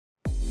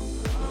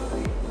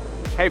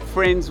Hey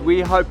friends,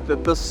 we hope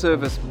that this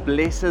service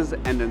blesses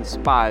and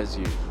inspires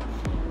you.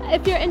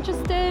 If you're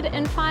interested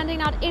in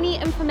finding out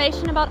any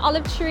information about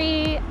Olive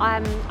Tree,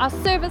 our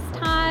service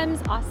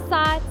times, our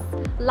sites,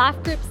 life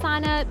group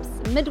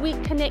signups,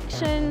 midweek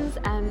connections,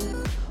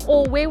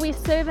 or where we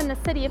serve in the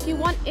city, if you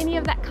want any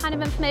of that kind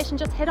of information,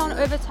 just head on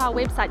over to our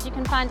website. You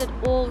can find it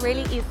all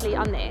really easily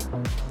on there.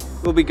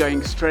 We'll be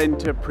going straight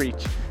into a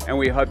preach, and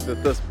we hope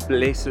that this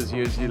blesses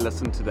you as you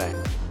listen today.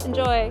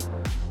 Enjoy.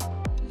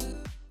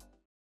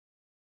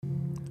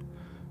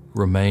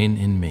 Remain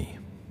in me,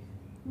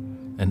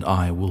 and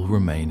I will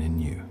remain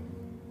in you.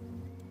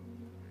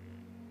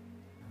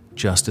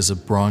 Just as a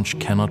branch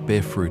cannot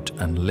bear fruit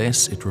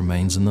unless it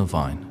remains in the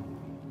vine,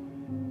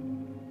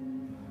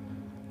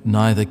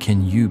 neither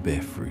can you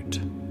bear fruit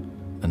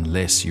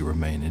unless you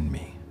remain in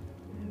me.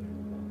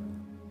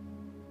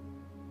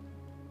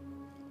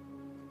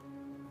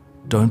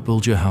 Don't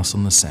build your house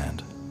on the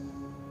sand.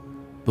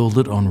 Build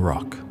it on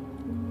rock,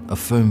 a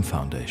firm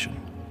foundation.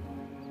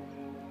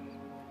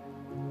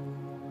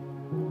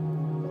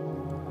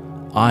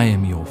 I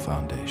am your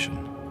foundation.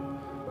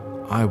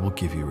 I will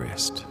give you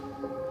rest.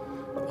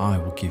 I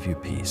will give you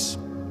peace.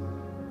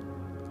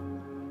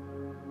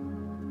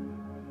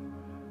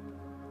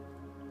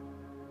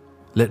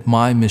 Let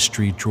my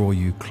mystery draw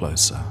you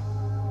closer,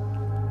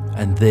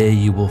 and there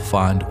you will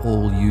find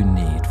all you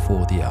need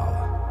for the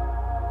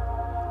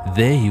hour.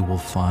 There you will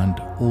find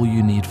all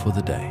you need for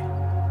the day.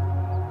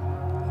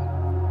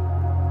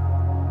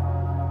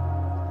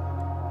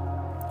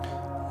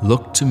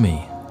 Look to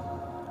me,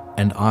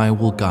 and I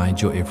will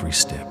guide your every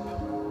step.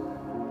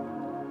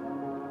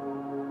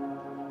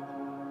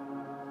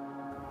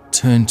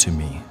 Turn to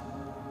me,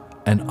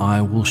 and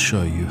I will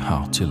show you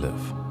how to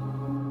live.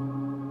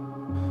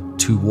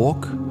 To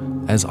walk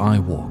as I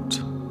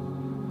walked,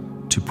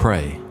 to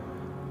pray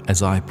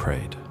as I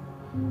prayed,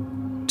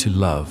 to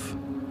love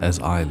as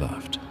I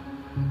loved,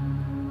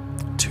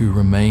 to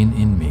remain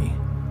in me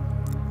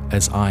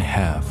as I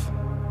have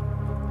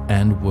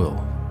and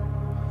will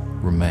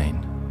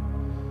remain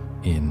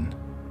in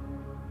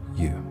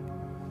you.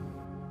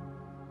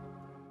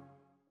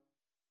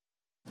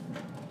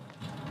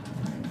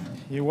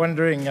 You're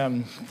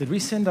wondering, did we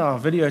send our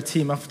video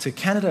team up to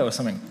Canada or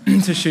something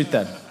to shoot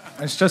that?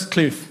 It's just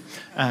Kloof.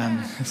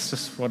 It's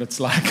just what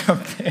it's like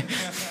up there.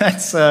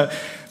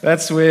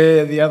 That's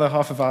where the other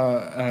half of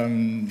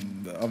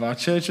our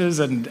churches,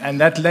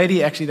 and that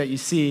lady actually that you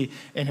see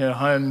in her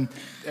home,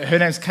 her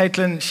name's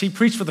Caitlin. She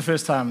preached for the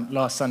first time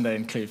last Sunday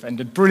in Kloof and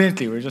did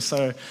brilliantly. We're just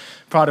so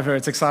proud of her.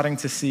 It's exciting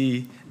to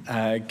see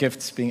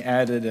gifts being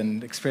added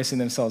and expressing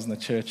themselves in the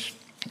church.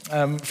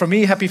 From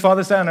me, happy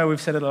Father's Day. I know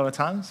we've said it a lot of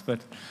times, but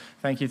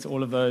thank you to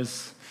all of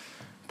those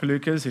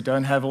Palookas who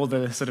don't have all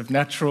the sort of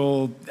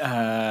natural,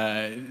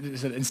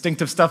 sort of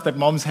instinctive stuff that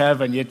moms have,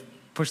 and yet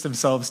push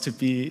themselves to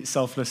be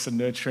selfless and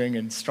nurturing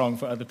and strong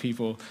for other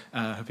people.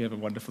 Hope you have a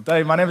wonderful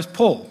day. My name is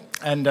Paul,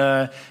 and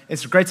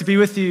it's great to be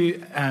with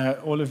you,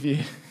 all of you.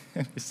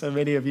 There's so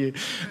many of you,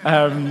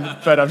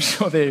 but I'm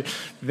sure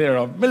there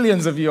are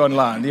millions of you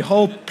online. The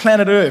whole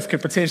planet Earth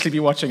could potentially be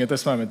watching at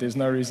this moment. There's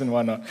no reason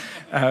why not.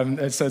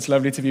 So it's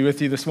lovely to be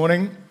with you this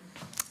morning.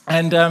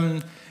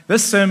 And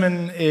this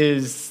sermon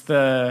is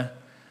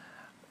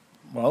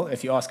well,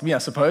 if you ask me, I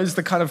suppose,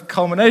 the kind of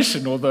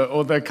culmination or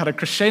the kind of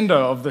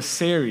crescendo of this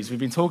series. We've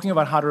been talking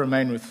about how to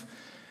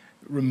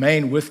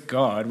remain with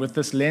God, with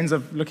this lens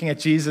of looking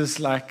at Jesus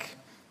like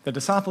the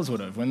disciples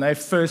would have when they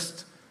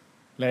first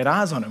laid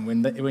eyes on him,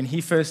 when he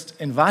first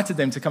invited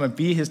them to come and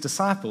be his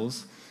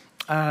disciples.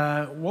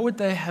 What would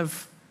they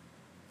have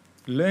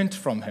learned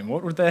from him?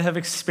 What would they have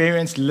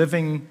experienced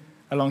living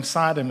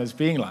alongside him as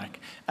being like?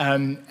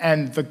 And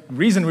the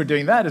reason we're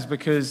doing that is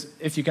because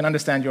if you can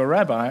understand your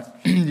rabbi,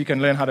 you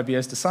can learn how to be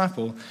his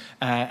disciple.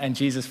 And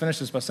Jesus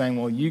finishes by saying,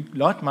 well, you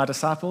lot, my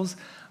disciples,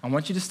 I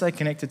want you to stay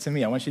connected to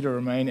me. I want you to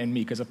remain in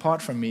me, because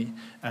apart from me,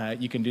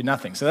 you can do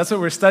nothing. So that's what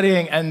we're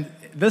studying. And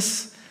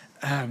this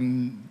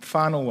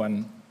final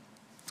one,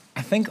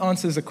 I think,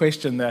 answers a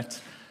question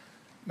that,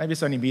 maybe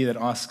it's only me that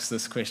asks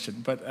this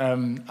question, but I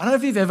don't know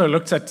if you've ever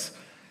looked at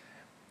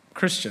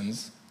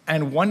Christians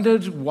and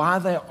wondered why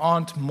they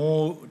aren't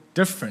more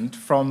different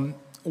from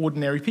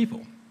ordinary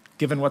people,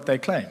 given what they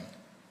claim.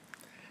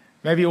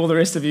 Maybe all the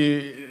rest of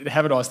you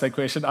haven't asked that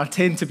question. I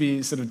tend to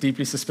be sort of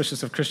deeply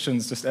suspicious of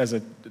Christians just as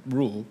a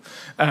rule,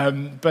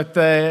 but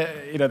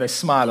they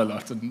smile a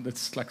lot, and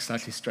it's like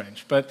slightly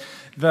strange. But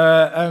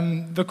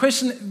the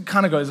question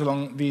kind of goes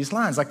along these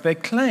lines: like, they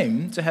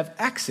claim to have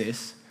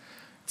access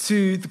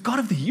to the God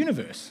of the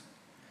universe,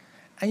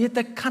 and yet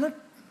they kind of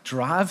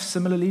drive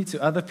similarly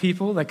to other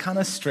people. They kind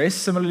of stress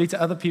similarly to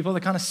other people.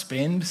 They kind of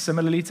spend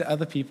similarly to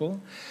other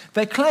people.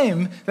 They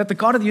claim that the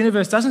God of the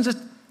universe doesn't just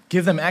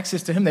give them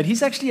access to him, that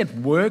he's actually at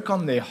work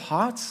on their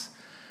hearts.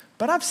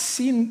 But I've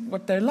seen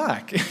what they're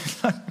like.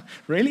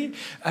 Really?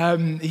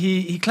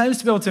 He claims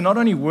to be able to not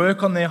only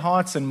work on their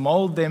hearts and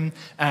mold them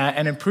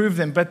and improve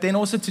them, but then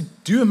also to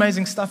do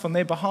amazing stuff on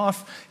their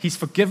behalf. He's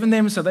forgiven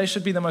them, so they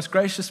should be the most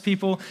gracious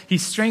people.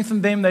 He's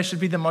strengthened them. They should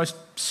be the most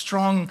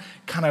strong,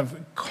 kind of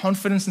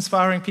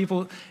confidence-inspiring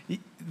people.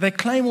 they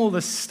claim all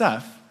this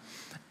stuff,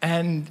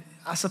 and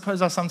I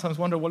suppose I sometimes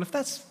wonder, well, if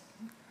that's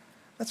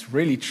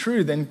really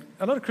true, then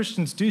a lot of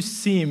Christians do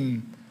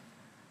seem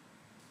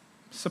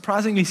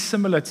surprisingly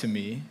similar to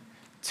me,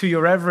 to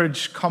your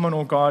average common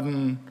or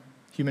garden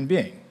human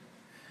being.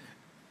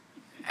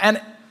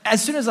 And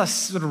as soon as I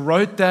sort of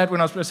wrote that,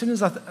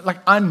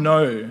 I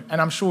know,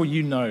 and I'm sure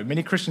you know,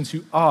 many Christians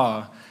who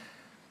are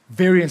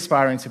very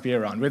inspiring to be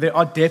around, where there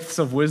are depths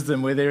of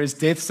wisdom, where there is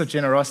depths of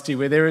generosity,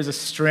 where there is a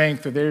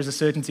strength, where there is a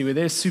certainty, where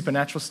there's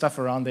supernatural stuff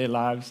around their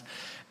lives.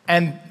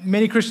 And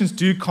many Christians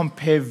do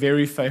compare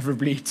very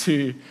favorably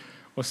to,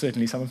 or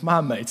certainly some of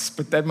my mates,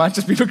 but that might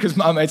just be because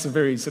my mates are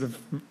very sort of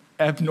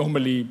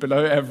abnormally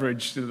below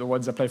average, the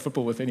ones I play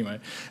football with anyway.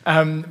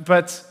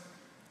 But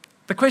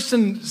the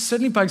question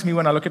certainly bugs me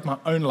when I look at my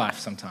own life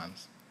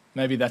sometimes.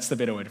 Maybe that's the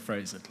better way to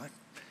phrase it. Like,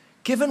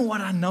 given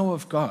what I know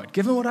of God,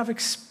 given what I've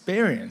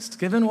experienced,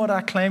 given what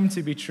I claim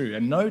to be true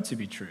and know to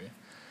be true,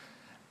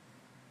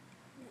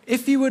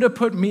 if you were to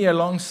put me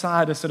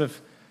alongside a sort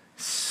of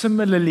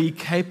similarly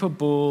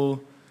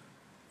capable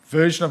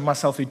version of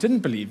myself who didn't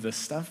believe this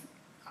stuff,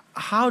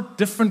 how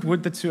different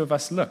would the two of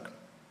us look?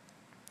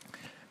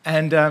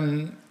 And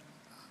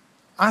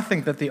I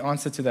think that the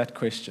answer to that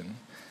question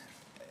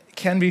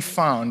can be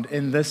found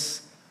in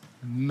this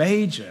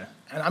major,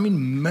 and I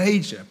mean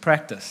major,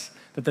 practice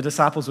that the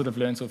disciples would have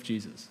learned of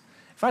Jesus.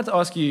 If I had to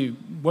ask you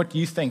what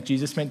you think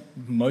Jesus spent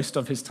most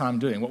of his time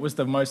doing, what was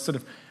the most sort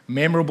of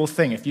memorable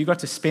thing, if you got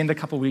to spend a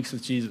couple of weeks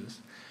with Jesus,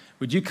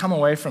 would you come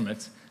away from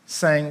it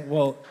saying,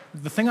 well,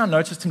 the thing I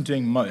noticed him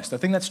doing most, the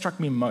thing that struck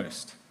me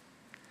most,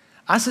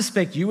 I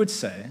suspect you would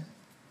say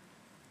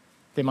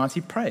the amount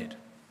he prayed.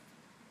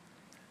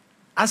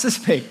 I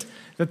suspect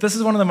that this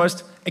is one of the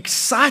most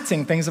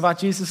exciting things about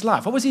Jesus'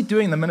 life. What was he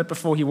doing the minute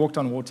before he walked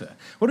on water?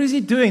 What was he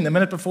doing the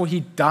minute before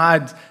he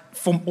died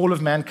for all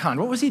of mankind?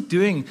 What was he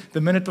doing the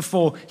minute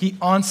before he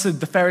answered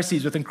the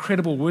Pharisees with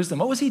incredible wisdom?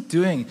 What was he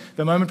doing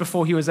the moment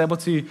before he was able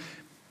to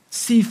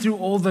see through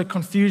all the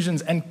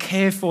confusions and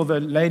care for the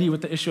lady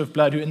with the issue of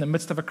blood who in the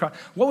midst of a crowd?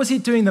 What was he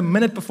doing the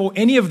minute before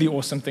any of the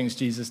awesome things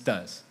Jesus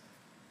does?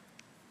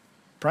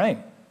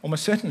 Praying,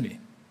 almost certainly.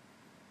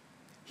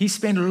 He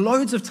spent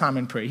loads of time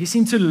in prayer. He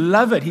seemed to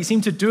love it. He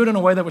seemed to do it in a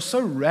way that was so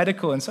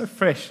radical and so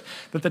fresh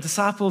that the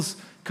disciples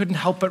couldn't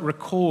help but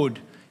record,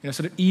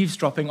 sort of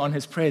eavesdropping on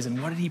his prayers.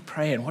 And what did he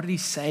pray? And what did he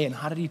say? And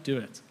how did he do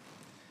it?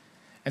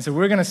 And so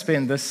we're going to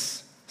spend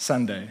this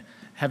Sunday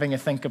having a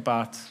think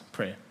about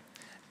prayer.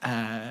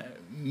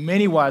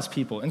 Many wise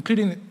people,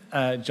 including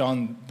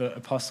John the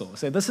Apostle,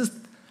 say this is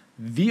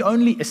the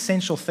only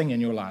essential thing in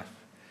your life.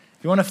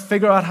 If you want to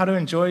figure out how to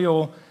enjoy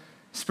your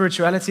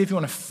spirituality, if you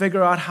want to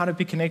figure out how to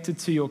be connected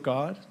to your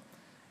God,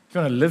 if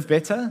you want to live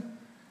better,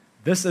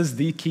 this is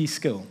the key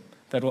skill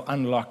that will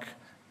unlock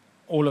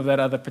all of that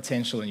other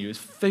potential in you, is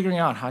figuring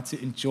out how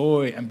to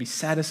enjoy and be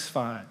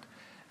satisfied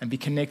and be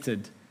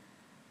connected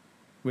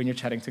when you're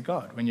chatting to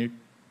God, when you're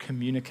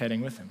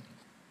communicating with him.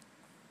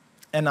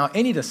 And now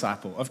any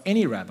disciple of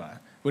any rabbi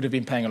would have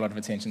been paying a lot of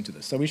attention to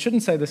this. So we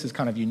shouldn't say this is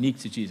kind of unique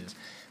to Jesus.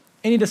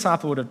 Any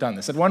disciple would have done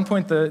this. At one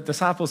point, the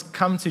disciples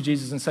come to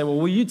Jesus and say, well,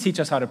 will you teach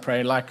us how to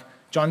pray like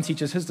John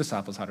teaches his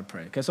disciples how to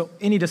pray? Okay, so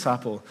any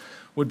disciple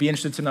would be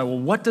interested to know, well,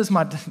 what does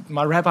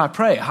my rabbi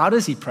pray? How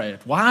does he pray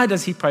it? Why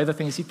does he pray the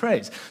things he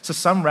prays? So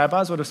some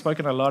rabbis would have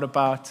spoken a lot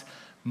about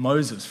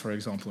Moses, for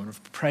example, and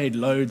have prayed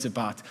loads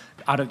about,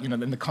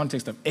 in the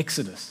context of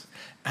Exodus.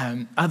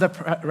 Other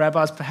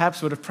rabbis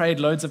perhaps would have prayed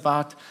loads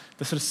about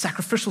the sort of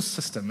sacrificial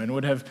system and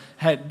would have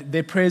had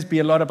their prayers be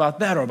a lot about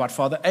that or about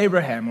Father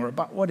Abraham or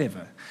about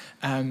whatever.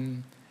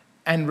 And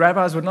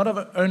rabbis would not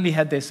have only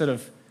had their sort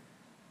of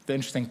the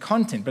interesting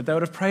content, but they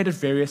would have prayed at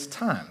various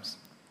times.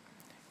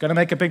 Going to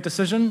make a big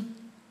decision?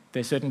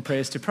 There's certain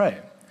prayers to pray.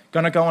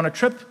 Going to go on a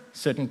trip?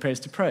 Certain prayers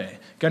to pray.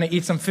 Going to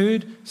eat some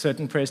food?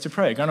 Certain prayers to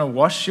pray. Going to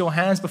wash your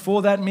hands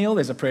before that meal?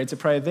 There's a prayer to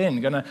pray then.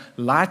 Going to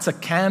light a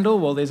candle?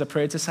 Well, there's a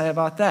prayer to say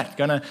about that.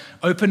 Going to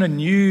open a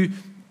new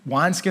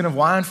wineskin of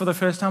wine for the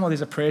first time? Well,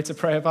 there's a prayer to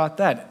pray about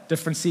that.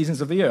 Different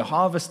seasons of the year,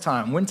 harvest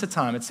time, winter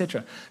time,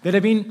 etc. There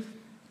have been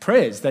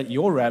prayers that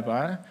your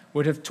rabbi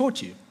would have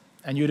taught you,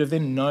 and you would have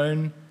then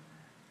known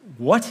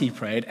what he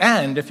prayed.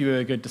 And if you were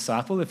a good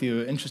disciple, if you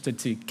were interested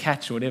to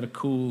catch whatever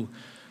cool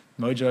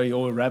mojo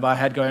your rabbi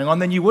had going on,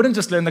 then you wouldn't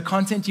just learn the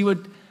content, you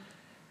would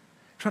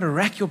try to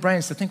rack your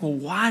brains to think, well,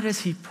 why does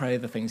he pray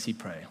the things he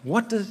prays?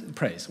 What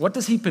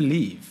does he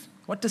believe?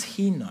 What does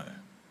he know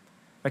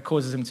that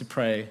causes him to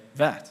pray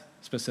that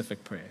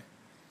specific prayer?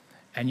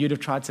 And you'd have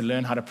tried to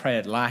learn how to pray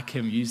it like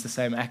him, use the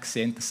same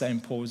accent, the same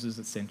pauses,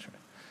 etc.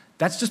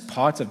 That's just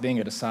part of being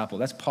a disciple.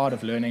 That's part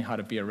of learning how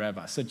to be a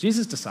rabbi. So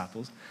Jesus'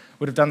 disciples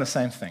would have done the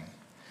same thing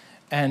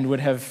and would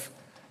have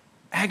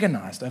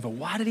agonized over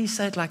why did he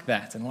say it like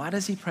that and why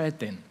does he pray it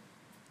then?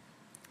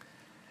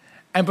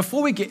 And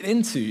before we get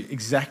into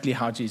exactly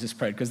how Jesus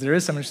prayed, because there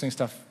is some interesting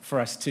stuff for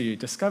us to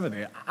discover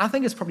there, I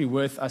think it's probably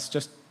worth us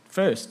just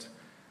first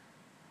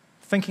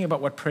thinking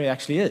about what prayer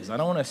actually is. I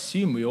don't want to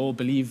assume we all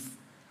believe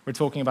we're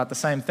talking about the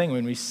same thing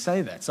when we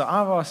say that. So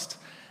I've asked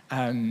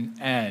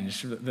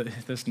Ange,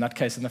 this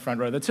nutcase in the front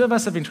row. The two of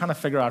us have been trying to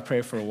figure out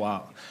prayer for a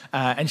while.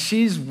 And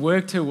she's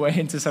worked her way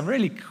into some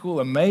really cool,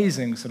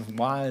 amazing, sort of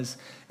wise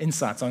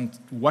insights on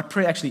what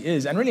prayer actually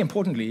is, and really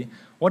importantly,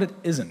 what it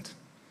isn't.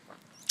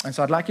 And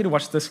so I'd like you to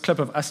watch this clip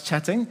of us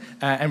chatting.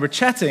 And we're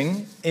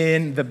chatting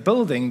in the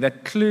building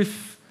that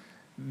Kloof,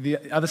 the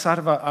other side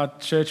of our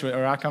church,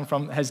 where I come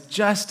from, has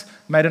just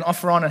made an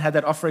offer on and had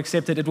that offer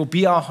accepted. It will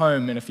be our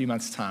home in a few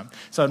months' time.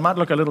 So it might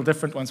look a little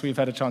different once we've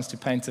had a chance to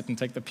paint it and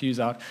take the pews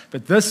out.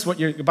 But this, what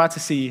you're about to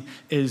see,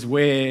 is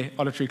where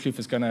Olive Tree Kloof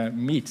is going to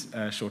meet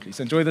shortly.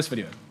 So enjoy this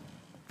video.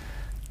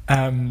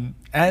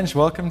 Ange,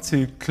 welcome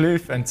to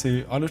Kloof and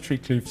to Olive Tree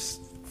Kloof's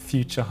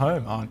future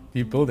home, our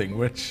new building,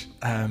 which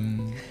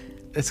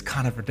it's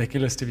kind of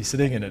ridiculous to be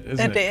sitting in it,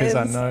 isn't it? Because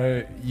I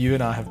know you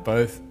and I have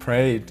both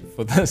prayed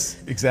for this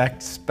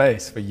exact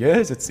space for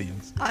years, it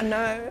seems. I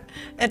know.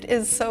 It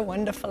is so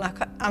wonderful.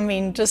 I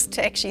mean, just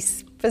to actually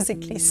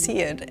physically see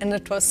it, and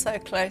it was so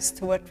close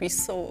to what we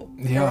saw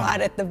right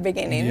at the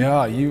beginning.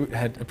 Yeah, you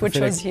had a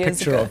prophetic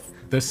picture of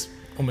this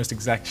almost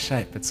exact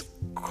shape. It's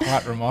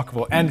quite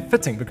remarkable and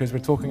fitting because we're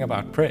talking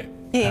about prayer.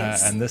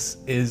 Yes. And this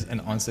is an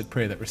answered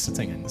prayer that we're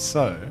sitting in.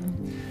 So,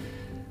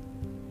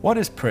 what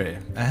is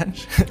prayer,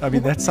 Ange? I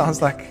mean, that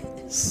sounds like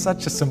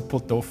such a simple,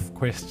 doff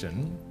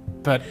question,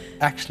 but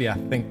actually I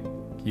think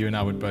you and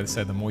I would both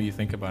say the more you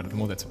think about it, the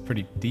more that's a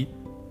pretty deep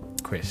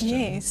question.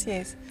 Yes,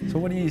 yes. So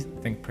what do you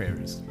think prayer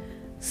is?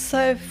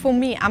 So for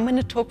me, I'm going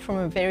to talk from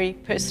a very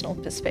personal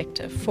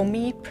perspective. For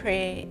me,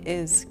 prayer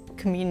is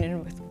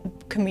communion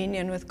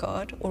with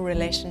God or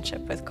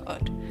relationship with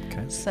God.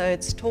 Okay. So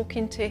it's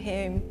talking to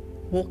Him,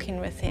 walking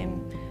with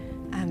Him,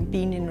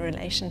 being in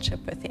relationship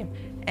with Him.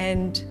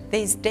 And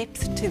there's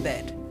depth to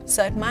that.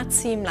 So it might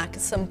seem like a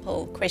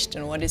simple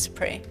question, what is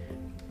prayer?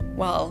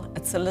 Well,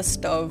 it's a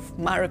list of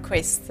my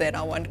requests that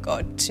I want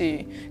God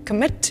to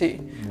commit to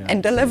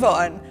and deliver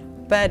on.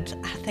 But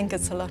I think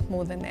it's a lot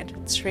more than that.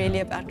 It's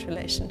really about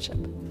relationship.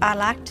 I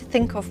like to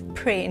think of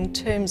prayer in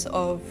terms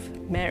of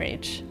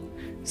marriage.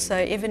 So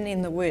even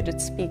in the word,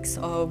 it speaks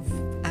of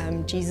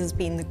Jesus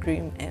being the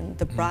groom and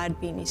the bride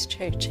being His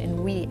church,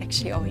 and we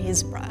actually are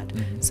His bride.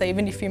 So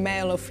even if you're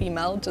male or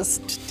female,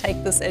 just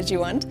take this as you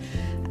want.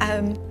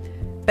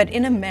 But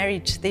in a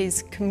marriage,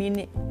 there's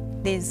communication,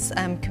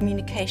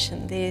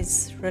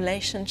 there's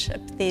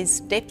relationship,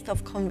 there's depth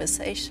of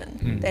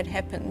conversation that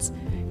happens.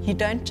 You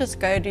don't just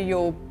go to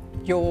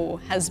your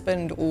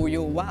husband or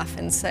your wife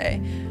and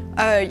say,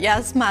 oh,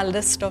 here's my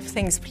list of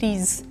things,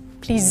 please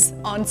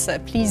answer,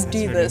 please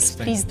do this,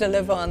 please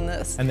deliver on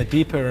this. And the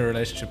deeper a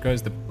relationship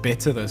goes, the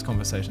better those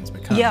conversations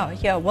become.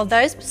 Yeah. Well,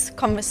 those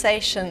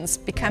conversations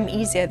become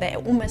easier. They're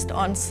almost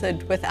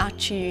answered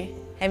without you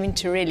having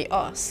to really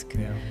ask.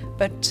 Yeah.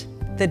 But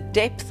the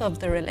depth of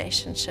the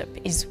relationship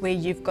is where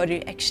you've got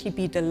to actually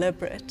be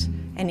deliberate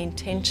and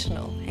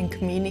intentional and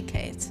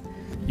communicate.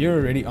 You're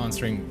already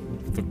answering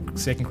the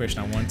second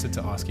question I wanted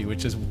to ask you,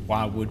 which is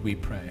why would we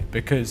pray?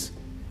 Because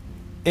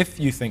if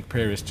you think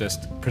prayer is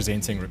just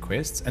presenting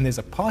requests, and there's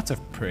a part of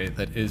prayer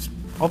that is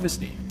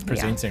obviously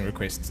presenting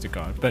requests to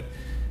God, but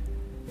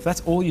if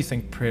that's all you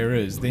think prayer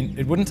is, then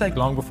it wouldn't take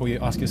long before you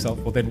ask yourself,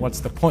 well, then what's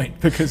the point?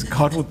 Because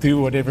God will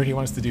do whatever He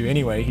wants to do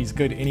anyway. He's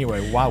good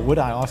anyway. Why would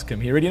I ask Him?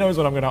 He already knows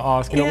what I'm going to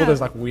ask. You know, all those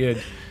like weird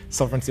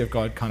sovereignty of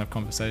God kind of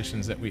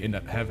conversations that we end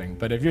up having.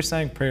 But if you're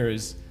saying prayer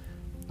is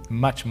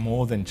much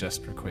more than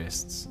just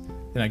requests,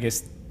 then I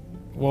guess,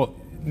 well,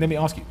 let me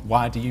ask you,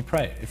 why do you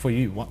pray? For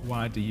you,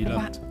 why do you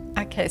love it?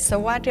 Okay, so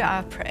why do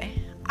I pray?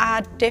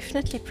 I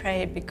definitely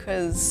pray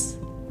because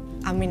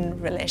I'm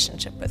in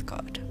relationship with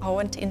God. I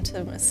want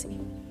intimacy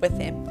with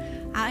Him.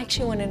 I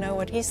actually want to know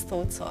what His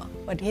thoughts are,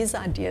 what His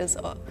ideas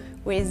are,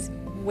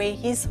 where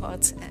His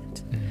heart's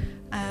at.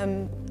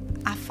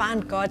 I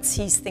find God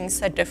sees things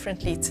so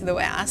differently to the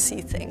way I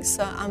see things.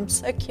 So I'm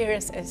so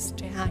curious as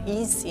to how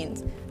He's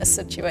seen a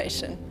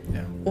situation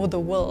or the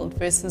world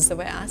versus the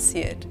way I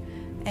see it.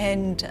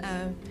 And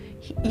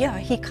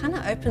He kind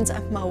of opens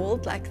up my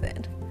world like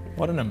that.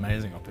 What an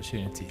amazing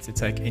opportunity to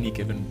take any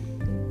given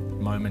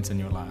moment in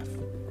your life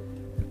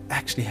and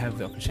actually have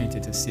the opportunity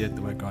to see it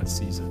the way God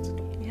sees it.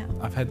 Yeah.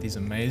 I've had these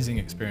amazing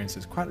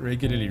experiences quite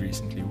regularly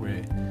recently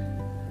where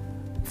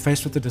I'm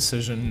faced with a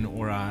decision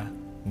or I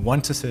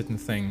want a certain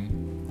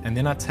thing, and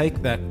then I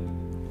take that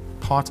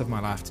part of my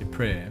life to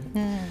prayer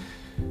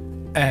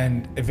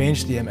and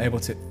eventually I'm able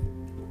to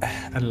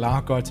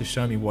allow God to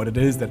show me what it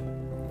is that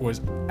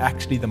was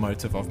actually the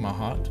motive of my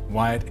heart,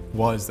 why it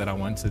was that I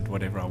wanted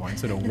whatever I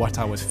wanted or what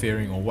I was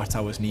fearing or what I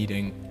was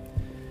needing,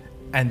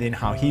 and then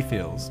how He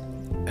feels.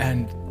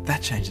 And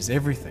that changes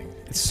everything.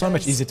 It's so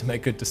much easier to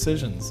make good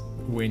decisions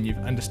when you've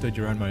understood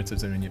your own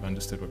motives and when you've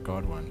understood what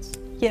God wants.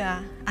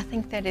 Yeah, I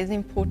think that is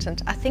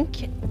important. I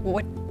think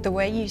the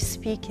way you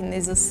speak, and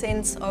there's a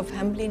sense of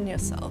humbling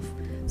yourself.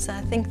 So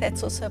I think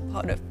that's also a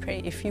part of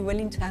prayer. If you're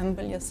willing to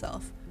humble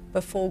yourself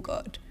before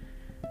God,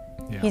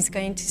 He's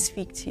going to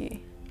speak to you.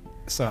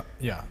 So,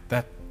 yeah,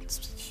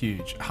 that's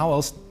huge. How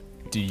else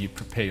do you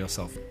prepare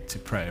yourself to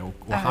pray, or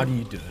how do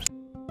you do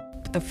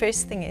it? The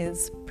first thing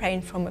is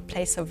praying from a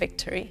place of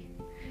victory.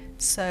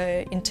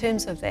 So in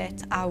terms of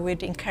that, I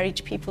would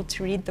encourage people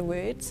to read the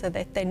Word so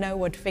that they know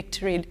what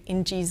victory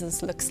in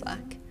Jesus looks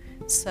like.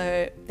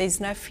 So there's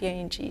no fear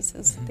in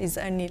Jesus, there's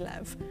only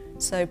love.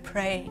 So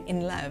pray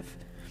in love.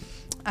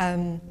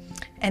 And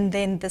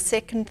then the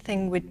second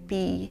thing would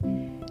be,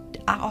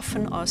 I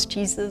often ask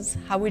Jesus,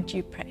 how would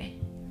you pray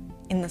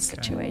in this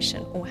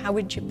situation? Or how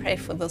would you pray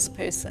for this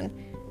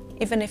person?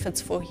 Even if it's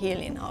for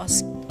healing, I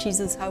ask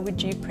Jesus, how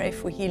would you pray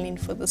for healing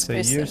for this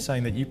person? So you're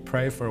saying that you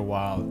pray for a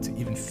while to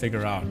even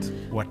figure out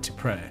what to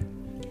pray?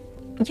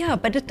 Yeah,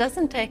 but it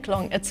doesn't take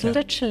long. It's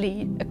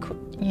literally,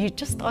 you're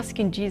just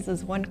asking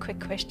Jesus one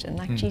quick question,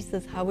 like,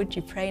 Jesus, how would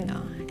you pray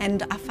now?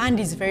 And I find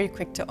he's very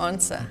quick to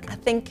answer. I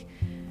think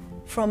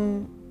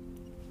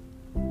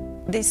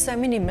there's so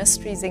many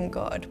mysteries in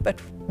God, but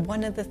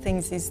one of the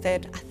things is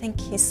that I think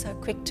he's so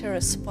quick to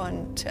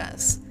respond to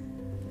us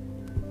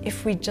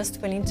if we're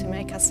just willing to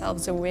make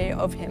ourselves aware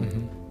of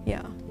him.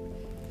 Yeah.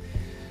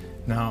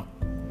 Now,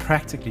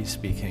 practically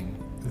speaking,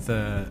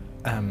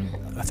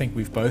 I think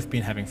we've both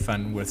been having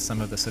fun with some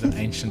of the sort of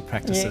ancient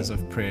practices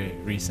of prayer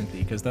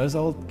recently, because those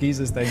old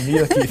geezers, they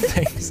knew a few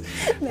things.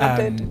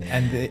 And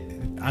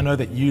I know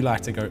that you like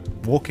to go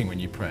walking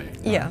when you pray.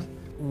 Right? Yeah.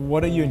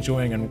 What are you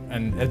enjoying,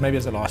 and maybe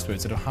as a last word,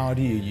 sort of how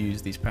do you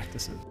use these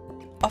practices?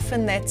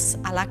 Often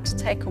I like to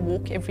take a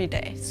walk every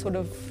day, sort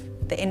of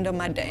the end of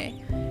my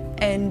day.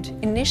 And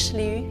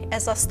initially,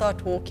 as I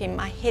start walking,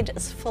 my head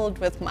is filled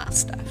with my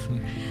stuff.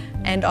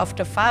 And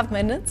after 5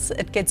 minutes,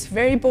 it gets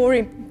very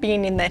boring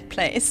being in that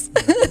place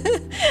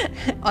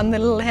on the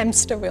little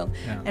hamster wheel.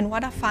 Yeah. And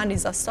what I find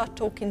is I start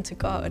talking to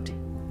God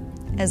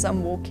as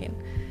I'm walking,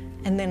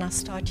 and then I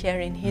start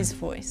hearing his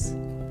voice.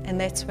 And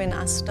that's when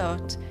I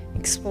start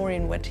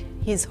exploring what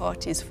his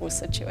heart is for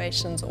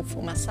situations, or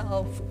for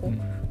myself, or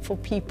for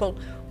people,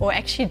 or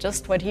actually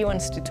just what he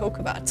wants to talk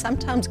about.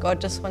 Sometimes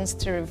God just wants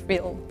to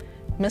reveal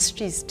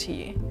mysteries to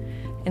you.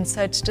 And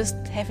so it's just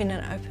having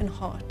an open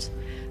heart.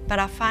 But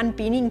I find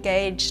being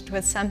engaged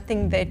with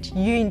something that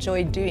you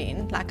enjoy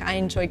doing, like I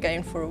enjoy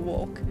going for a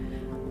walk,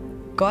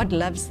 God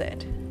loves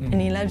that. And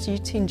he loves you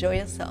to enjoy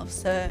yourself.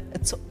 So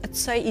it's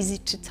so easy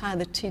to tie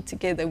the two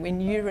together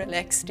when you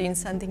relax doing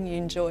something you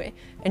enjoy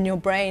and your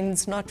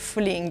brain's not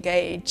fully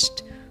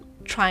engaged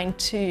trying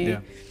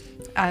to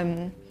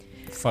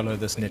follow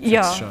this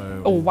Netflix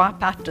show. Or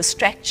wipe out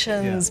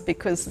distractions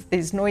because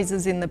there's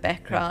noises in the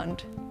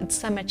background. It's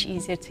so much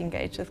easier to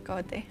engage with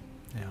God there.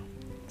 Yeah,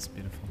 it's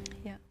beautiful.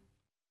 Yeah.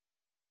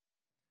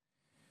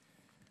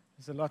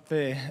 There's a lot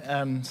there.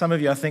 Some of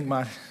you, I think,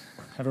 might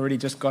have already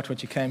just got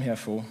what you came here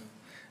for,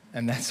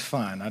 and that's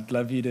fine. I'd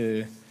love you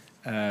to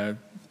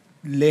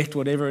let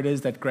whatever it is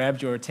that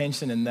grabbed your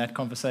attention in that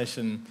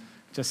conversation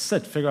just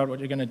sit, figure out what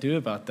you're going to do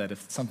about that.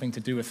 If it's something to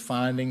do with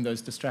finding those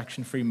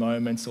distraction-free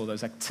moments or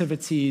those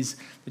activities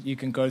that you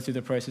can go through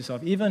the process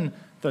of, even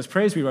those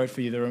prayers we wrote for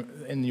you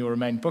in your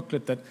Remain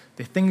booklet, that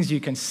the things you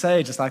can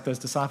say, just like those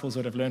disciples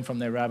would have learned from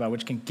their rabbi,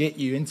 which can get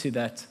you into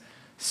that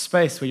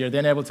space where you're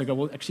then able to go,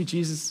 well, actually,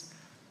 Jesus,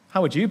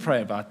 how would you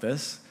pray about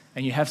this?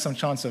 And you have some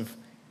chance of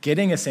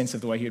getting a sense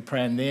of the way he would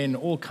pray, and then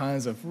all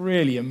kinds of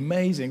really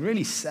amazing,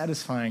 really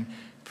satisfying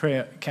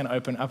prayer can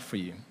open up for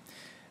you.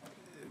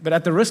 But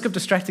at the risk of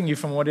distracting you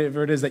from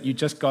whatever it is that you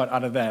just got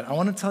out of that, I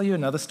want to tell you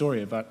another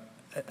story about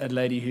a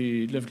lady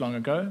who lived long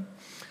ago.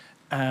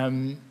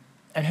 And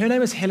her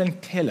name is Helen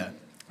Keller.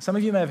 Some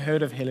of you may have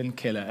heard of Helen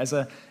Keller. As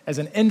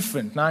an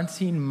infant,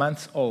 19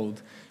 months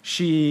old,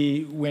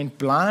 she went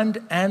blind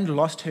and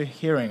lost her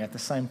hearing at the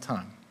same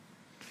time.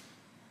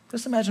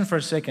 Just imagine for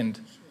a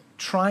second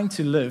trying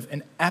to live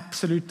in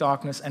absolute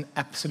darkness and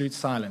absolute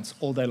silence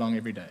all day long,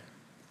 every day.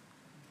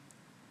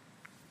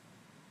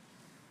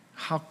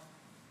 How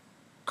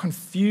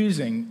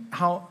confusing,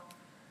 how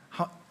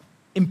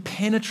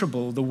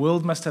impenetrable the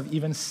world must have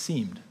even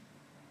seemed.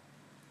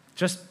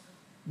 Just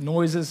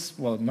noises,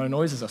 well, no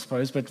noises, I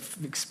suppose, but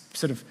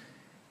sort of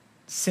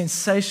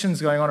sensations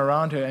going on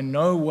around her and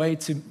no way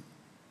to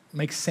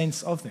make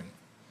sense of them.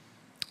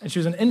 And she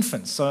was an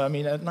infant, so, I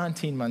mean, at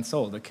 19 months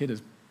old, the kid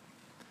is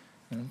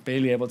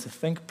barely able to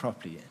think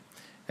properly.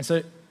 And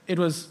so it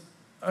was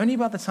only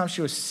about the time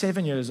she was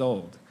 7 years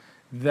old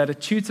that a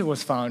tutor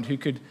was found who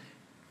could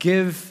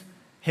give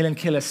Helen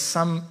Keller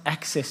some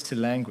access to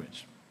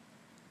language,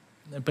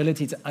 the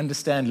ability to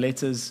understand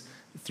letters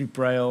through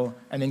Braille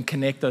and then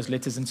connect those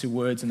letters into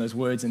words and those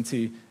words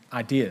into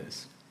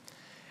ideas.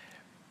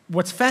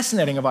 What's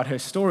fascinating about her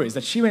story is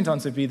that she went on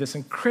to be this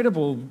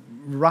incredible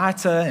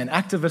writer and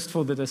activist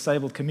for the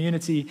disabled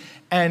community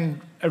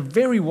and a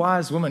very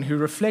wise woman who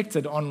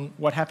reflected on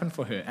what happened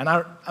for her. And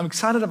I'm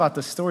excited about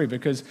this story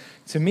because,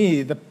 to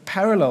me, the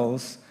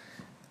parallels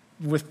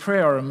with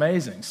prayer are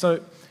amazing.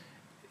 So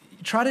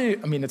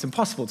it's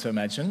impossible to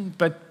imagine,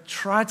 but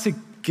try to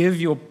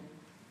give your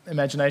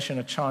imagination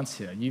a chance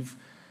here. You've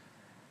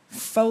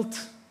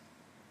felt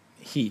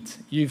heat.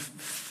 You've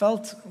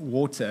felt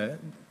water.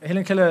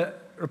 Helen Keller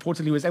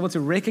reportedly was able to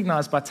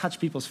recognize by touch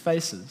people's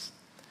faces.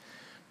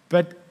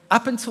 But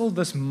up until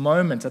this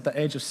moment, at the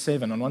age of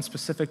 7, on one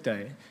specific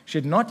day, she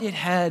had not yet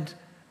had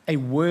a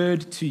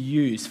word to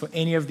use for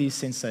any of these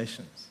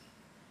sensations.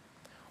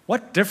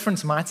 What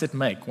difference might it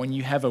make when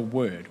you have a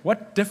word?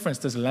 What difference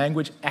does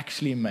language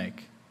actually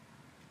make?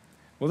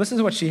 Well, this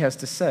is what she has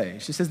to say.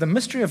 She says, the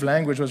mystery of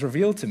language was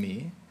revealed to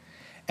me,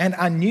 and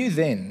I knew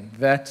then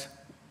that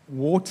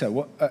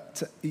water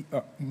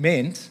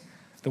meant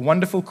the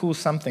wonderful, cool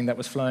something that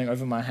was flowing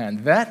over my hand.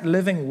 That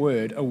living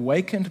word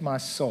awakened my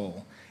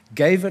soul,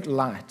 gave it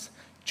light,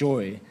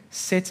 joy,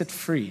 set it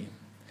free.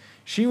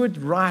 She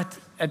would write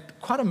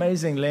at quite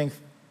amazing length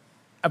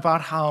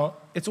about how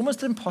it's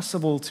almost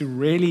impossible to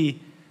really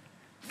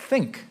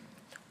think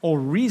or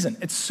reason.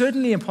 It's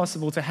certainly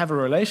impossible to have a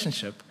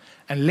relationship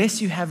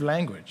unless you have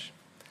language.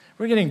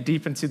 We're getting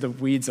deep into the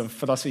weeds of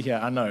philosophy here,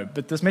 I know,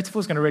 but this metaphor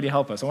is going to really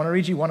help us. I want to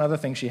read you one other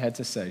thing she had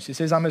to say. She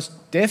says, I'm as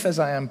deaf as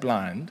I am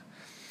blind,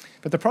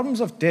 but the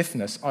problems of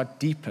deafness are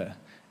deeper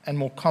and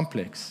more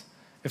complex,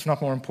 if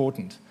not more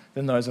important,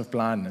 than those of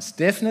blindness.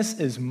 Deafness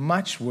is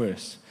much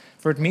worse,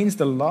 for it means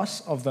the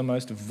loss of the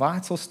most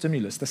vital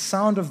stimulus, the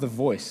sound of the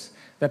voice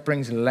that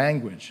brings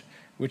language,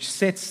 which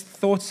sets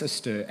thoughts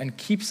astir and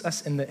keeps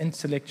us in the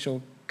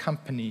intellectual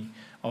company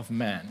of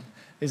man.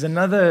 There's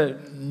another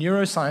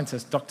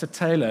neuroscientist, Dr.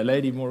 Taylor, a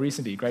lady more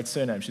recently, great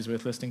surname, she's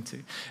worth listening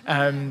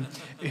to,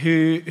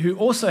 who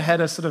also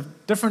had a sort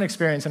of different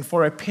experience and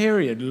for a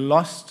period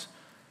lost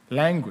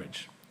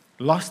language,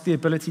 lost the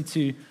ability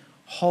to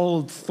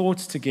hold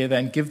thoughts together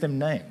and give them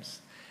names,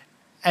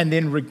 and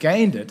then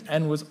regained it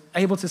and was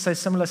able to say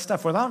similar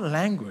stuff. Without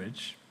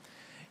language,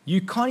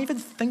 you can't even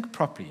think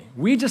properly.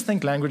 We just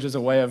think language is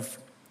a way of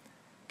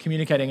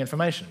communicating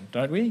information,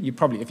 don't we? You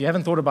probably, if you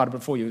haven't thought about it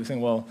before, you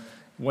think, well,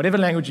 whatever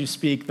language you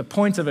speak, the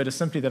point of it is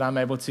simply that I'm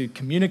able to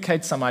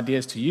communicate some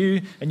ideas to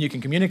you, and you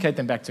can communicate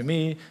them back to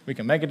me, we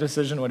can make a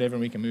decision, whatever,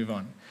 and we can move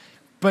on.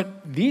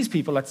 But these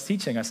people are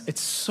teaching us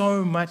it's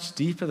so much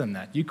deeper than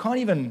that. You can't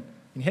even,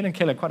 and Helen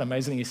Keller quite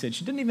amazingly said,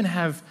 she didn't even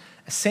have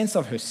a sense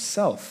of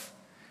herself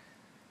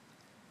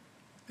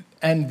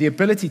and the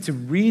ability to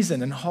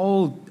reason and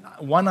hold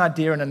one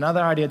idea and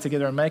another idea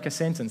together and make a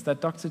sentence. That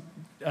Dr.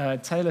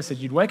 Taylor said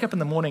you'd wake up in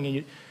the morning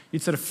and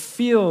you'd sort of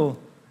feel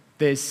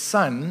there's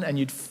sun and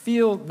you'd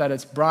feel that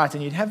it's bright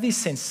and you'd have these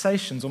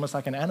sensations almost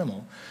like an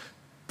animal.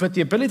 But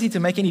the ability to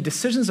make any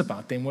decisions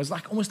about them was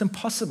like almost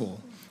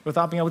impossible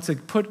without being able to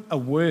put a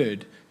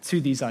word to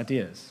these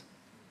ideas.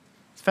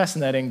 It's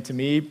fascinating to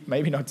me,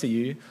 maybe not to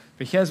you,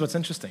 but here's what's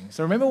interesting.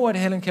 So remember what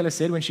Helen Keller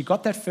said when she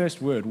got that first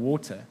word,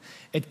 water.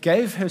 It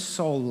gave her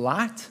soul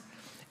light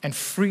and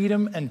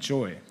freedom and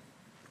joy.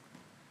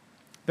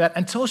 That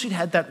until she'd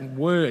had that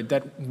word,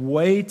 that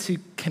way to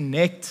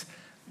connect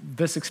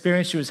this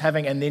experience she was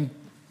having and then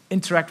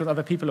interact with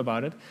other people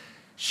about it,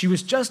 she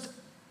was just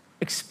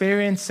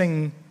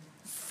experiencing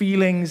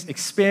feelings,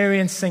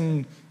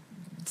 experiencing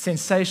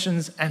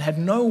sensations, and had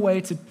no way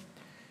to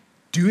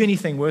do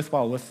anything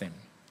worthwhile with them.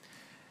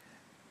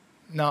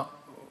 Now,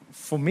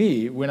 for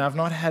me, when I've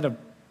not had a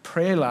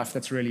prayer life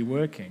that's really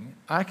working,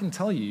 I can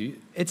tell you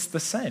it's the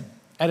same.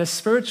 At a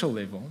spiritual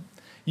level,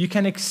 you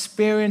can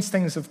experience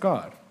things of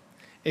God.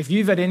 If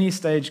you've at any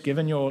stage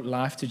given your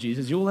life to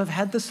Jesus, you'll have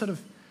had this sort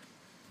of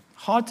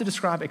hard to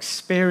describe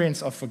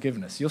experience of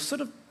forgiveness. You'll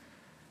sort of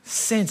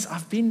sense,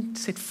 I've been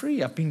set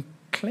free, I've been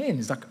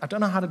cleansed. Like, I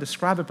don't know how to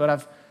describe it,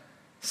 but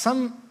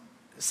some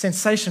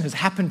sensation has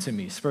happened to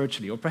me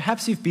spiritually. Or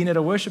perhaps you've been at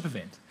a worship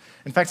event.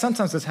 In fact,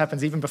 sometimes this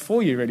happens even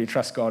before you really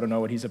trust God or know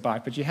what He's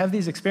about, but you have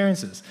these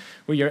experiences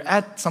where you're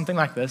at something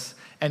like this,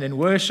 and in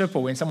worship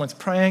or when someone's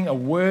praying, a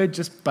word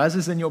just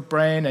buzzes in your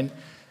brain, and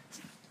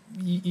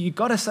you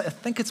got to say, I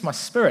think it's my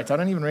spirit. I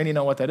don't even really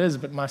know what that is,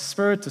 but my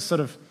spirit is sort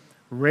of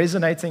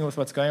resonating with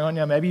what's going on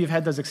here. Maybe you've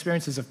had those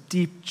experiences of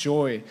deep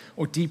joy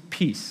or deep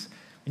peace,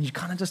 and you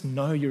kind of just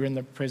know you're in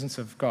the presence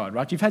of God,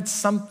 right? You've had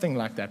something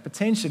like that.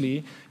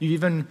 Potentially, you've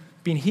even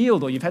been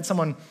healed, or you've had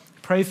someone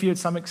pray for you at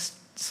some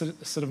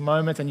sort of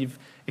moment, and you've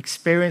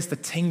experienced the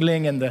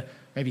tingling and the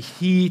maybe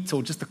heat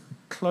or just the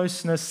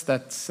closeness,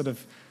 that sort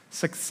of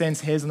sixth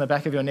sense hairs on the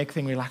back of your neck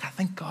thing where you're like, I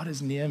think God is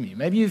near me.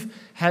 Maybe you've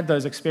had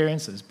those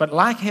experiences. But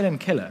like Helen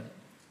Keller,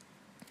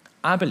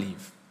 I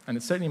believe, and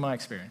it's certainly my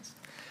experience,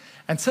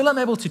 until I'm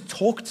able to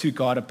talk to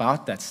God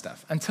about that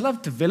stuff, until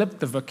I've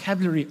developed the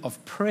vocabulary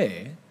of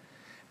prayer,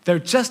 they're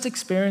just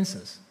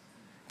experiences.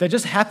 They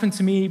just happen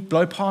to me,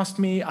 blow past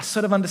me, I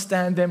sort of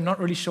understand them, not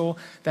really sure.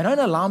 They don't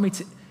allow me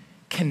to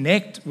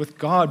connect with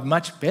God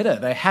much better.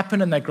 They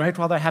happen and they're great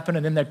while they happen,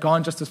 and then they're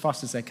gone just as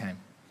fast as they came.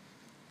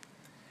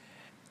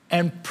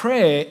 And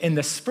prayer in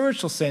the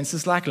spiritual sense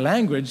is like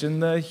language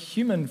in the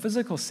human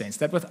physical sense,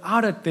 that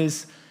without it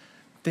there's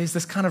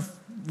this kind of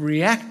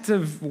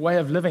reactive way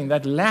of living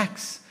that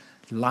lacks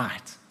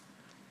light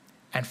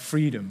and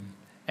freedom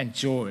and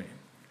joy.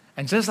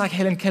 And just like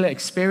Helen Keller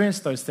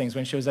experienced those things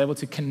when she was able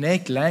to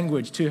connect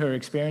language to her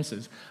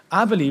experiences,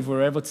 I believe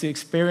we're able to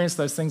experience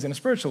those things in a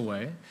spiritual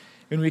way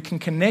when we can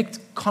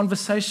connect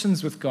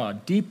conversations with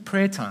God, deep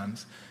prayer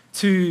times,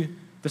 to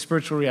the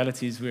spiritual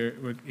realities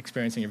we're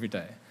experiencing every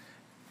day.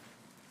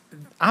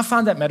 I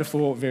find that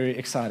metaphor very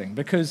exciting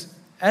because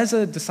as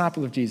a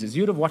disciple of Jesus,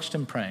 you would have watched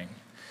him praying,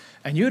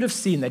 and you would have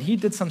seen that he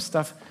did some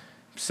stuff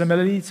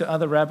Similarly to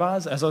other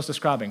rabbis, as I was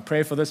describing,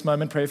 pray for this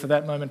moment, pray for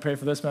that moment, pray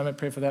for this moment,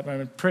 pray for that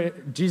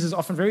moment. Jesus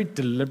often very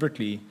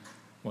deliberately,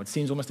 it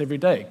seems almost every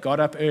day, got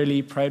up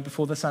early, prayed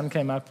before the sun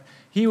came up.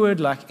 He would,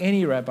 like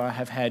any rabbi,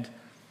 have had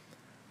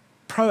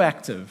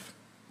proactive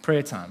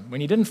prayer time.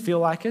 When he didn't feel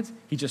like it,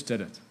 he just did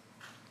it.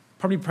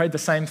 Probably prayed the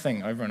same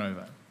thing over and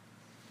over.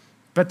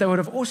 But they would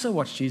have also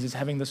watched Jesus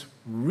having this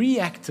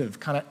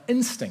reactive kind of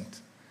instinct.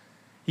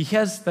 He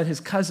hears that his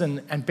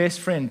cousin and best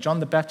friend,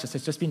 John the Baptist,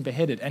 has just been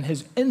beheaded, and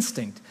his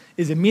instinct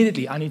is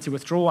immediately, I need to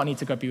withdraw, I need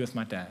to go be with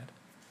my dad.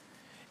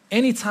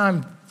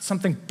 Anytime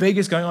something big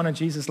is going on in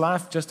Jesus'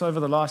 life, just over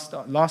the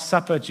Last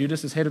Supper,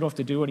 Judas is headed off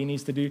to do what he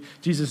needs to do.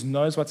 Jesus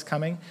knows what's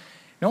coming.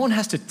 No one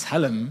has to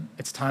tell him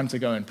it's time to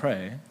go and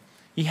pray.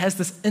 He has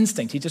this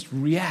instinct. He just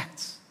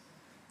reacts.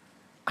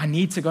 I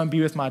need to go and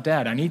be with my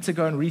dad. I need to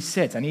go and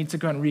reset. I need to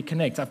go and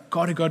reconnect. I've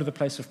got to go to the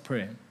place of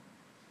prayer.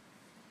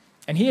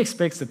 And he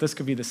expects that this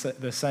could be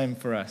the same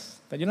for us,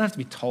 that you don't have to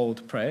be told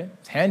to pray.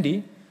 It's handy.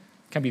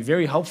 It can be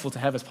very helpful to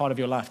have as part of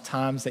your life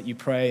times that you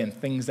pray and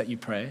things that you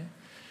pray.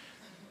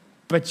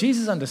 But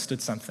Jesus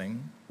understood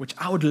something which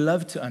I would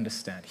love to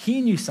understand.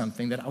 He knew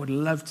something that I would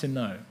love to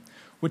know,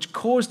 which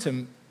caused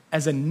him,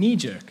 as a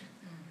knee-jerk,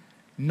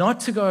 not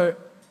to go,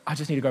 I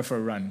just need to go for a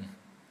run,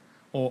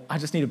 or I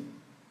just need to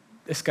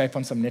escape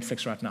on some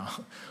Netflix right now,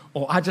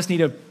 or I just need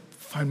to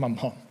phone my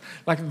mom.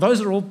 Like, those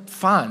are all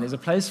fine. There's a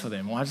place for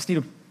them. Or I just need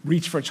to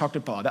reach for a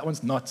chocolate bar. That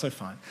one's not so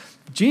fine.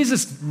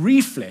 Jesus'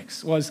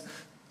 reflex was,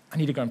 I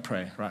need to go and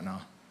pray right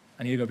now.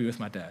 I need to go be with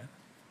my dad.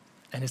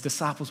 And his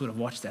disciples would have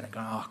watched that and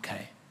gone, oh,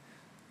 okay,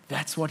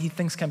 that's what he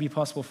thinks can be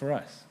possible for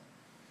us.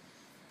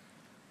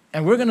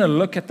 And we're going to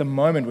look at the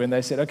moment when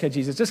they said, okay,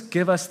 Jesus, just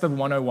give us the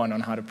 101 on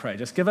how to pray.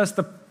 Just give us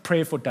the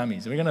prayer for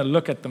dummies. And we're going to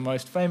look at the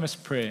most famous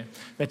prayer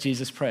that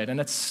Jesus prayed. And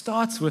it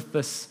starts with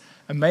this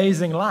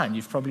amazing line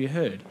you've probably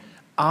heard,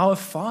 Our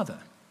Father.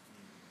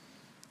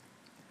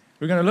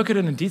 We're going to look at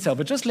it in detail,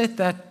 but just let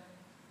that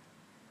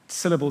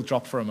syllable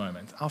drop for a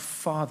moment. Our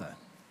Father.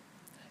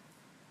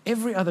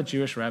 Every other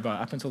Jewish rabbi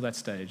up until that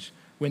stage,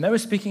 when they were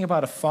speaking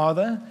about a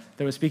father,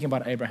 they were speaking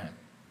about Abraham.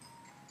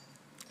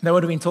 They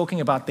would have been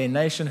talking about their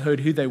nationhood,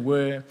 who they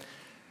were.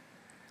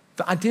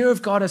 The idea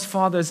of God as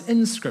Father is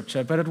in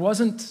Scripture, but it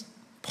wasn't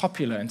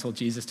popular until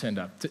Jesus turned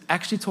up to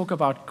actually talk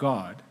about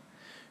God,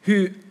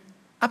 who,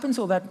 up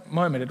until that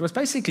moment, it was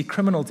basically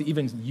criminal to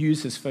even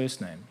use his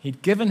first name.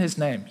 He'd given his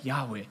name,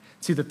 Yahweh,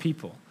 to the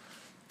people.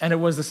 And it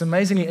was this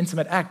amazingly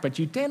intimate act, but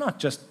you dare not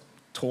just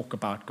talk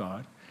about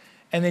God.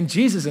 And then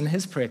Jesus, in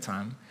his prayer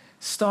time,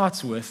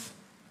 starts with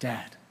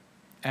Dad,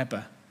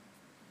 Abba.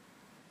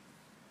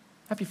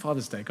 Happy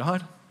Father's Day,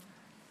 God.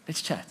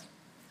 Let's chat.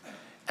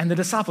 And the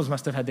disciples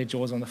must have had their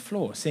jaws on the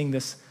floor, seeing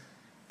this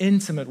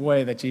intimate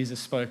way that Jesus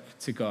spoke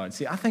to God.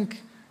 See, I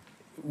think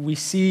we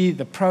see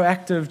the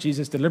proactive,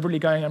 Jesus deliberately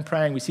going and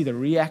praying. We see the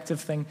reactive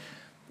thing.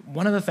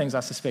 One of the things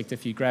I suspect,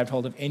 if you grabbed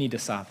hold of any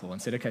disciple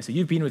and said, okay, so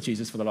you've been with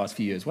Jesus for the last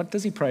few years, what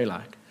does he pray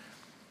like?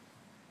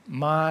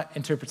 My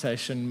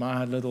interpretation,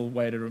 my little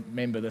way to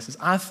remember this is,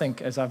 I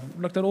think, as I've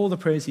looked at all the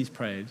prayers he's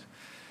prayed,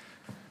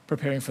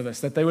 preparing for this,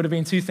 that there would have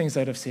been two things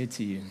they'd have said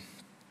to you,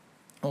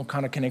 all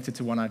kind of connected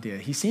to one idea.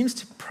 He seems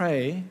to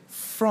pray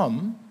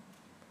from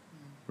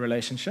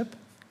relationship,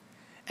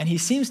 and he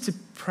seems to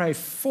pray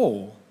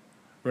for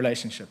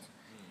relationship.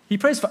 He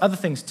prays for other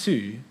things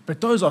too, but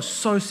those are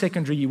so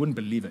secondary you wouldn't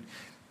believe it.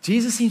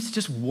 Jesus seems to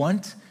just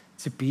want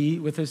to be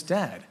with his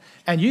dad.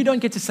 And you don't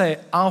get to say,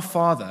 Our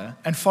Father,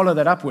 and follow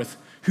that up with,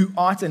 Who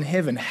art in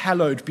heaven,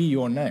 hallowed be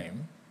your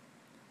name,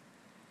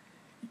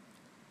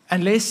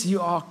 unless you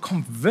are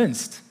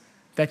convinced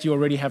that you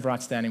already have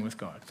right standing with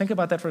God. Think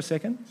about that for a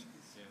second.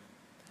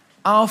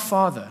 Our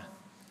Father.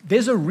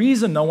 There's a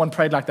reason no one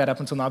prayed like that up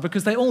until now,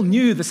 because they all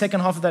knew the second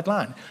half of that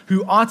line.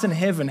 Who art in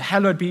heaven,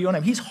 hallowed be your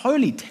name. He's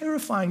holy,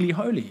 terrifyingly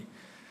holy.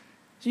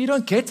 So you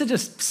don't get to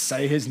just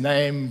say his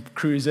name,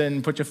 cruise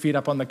in, put your feet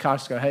up on the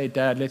couch, go, hey,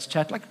 Dad, let's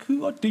chat. Like,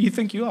 who do you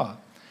think you are?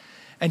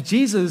 And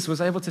Jesus was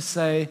able to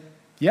say,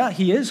 yeah,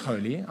 he is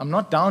holy. I'm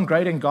not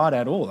downgrading God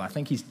at all. I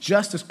think he's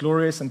just as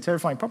glorious and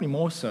terrifying, probably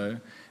more so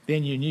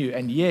than you knew.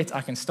 And yet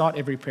I can start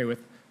every prayer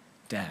with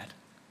Dad,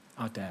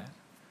 our Dad.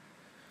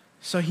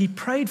 So he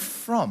prayed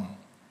from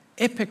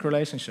epic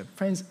relationship.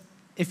 Friends,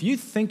 if you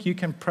think you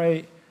can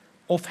pray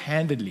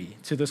offhandedly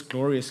to this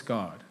glorious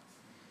God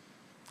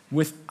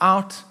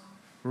without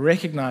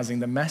recognizing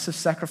the massive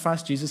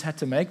sacrifice Jesus had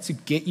to make to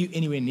get you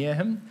anywhere near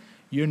him,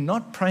 you're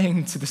not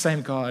praying to the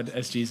same God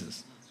as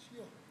Jesus.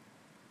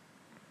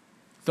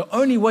 The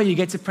only way you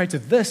get to pray to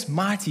this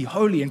mighty,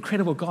 holy,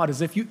 incredible God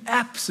is if you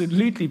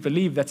absolutely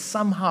believe that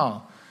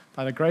somehow,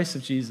 by the grace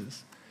of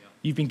Jesus,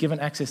 you've been given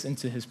access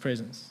into his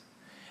presence.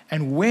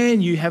 And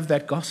when you have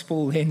that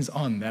gospel lens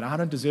on, that I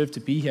don't deserve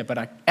to be here, but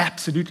I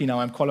absolutely know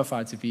I'm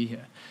qualified to be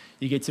here,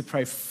 you get to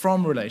pray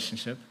from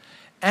relationship.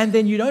 And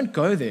then you don't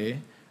go there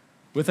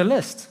with a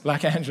list,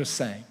 like Andrew's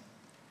saying.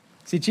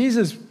 See,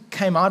 Jesus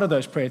came out of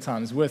those prayer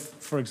times with,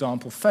 for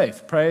example,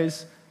 faith.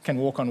 Praise can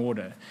walk on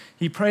water.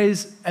 He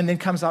prays and then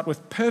comes out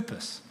with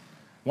purpose.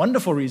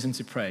 wonderful reason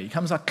to pray. He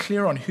comes out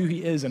clear on who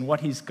he is and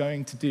what he's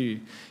going to do.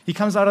 He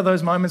comes out of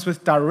those moments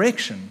with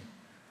direction,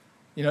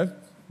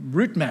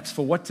 route maps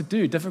for what to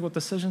do, difficult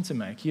decision to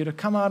make. You're to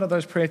come out of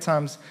those prayer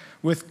times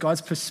with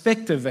God's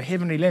perspective, the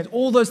heavenly lens,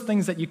 all those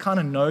things that you kind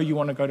of know you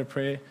want to go to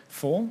prayer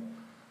for.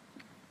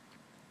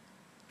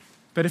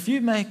 But if you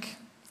make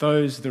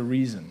those the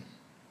reason,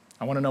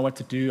 I want to know what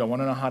to do, I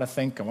want to know how to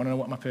think, I want to know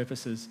what my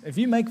purpose is. If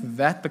you make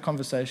that the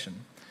conversation,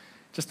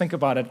 just think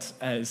about it,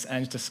 as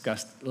Ange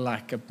discussed,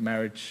 like a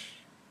marriage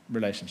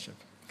relationship,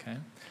 okay?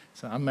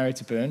 So I'm married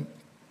to Bern.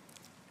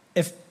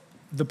 If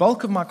the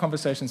bulk of my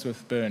conversations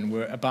with Bern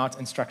were about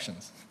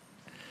instructions,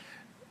 I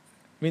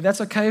mean, that's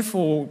okay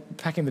for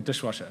packing the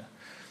dishwasher,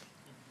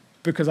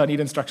 because I need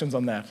instructions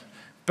on that.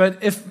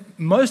 But if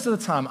most of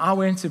the time I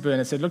went to Bern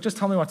and said, look, just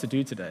tell me what to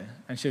do today,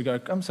 and she'd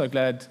go, I'm so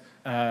glad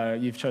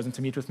you've chosen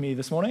to meet with me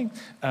this morning.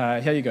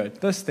 Here you go.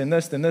 This, then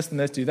this, then this, then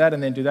this, do that,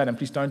 and then do that, and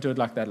please don't do it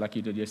like that, like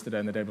you did yesterday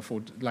and the day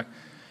before. Like,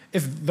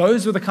 if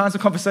those were the kinds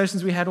of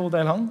conversations we had all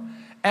day long,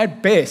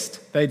 at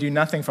best, they do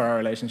nothing for our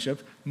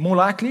relationship. More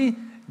likely,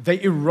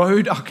 they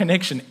erode our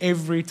connection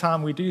every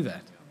time we do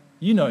that.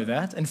 You know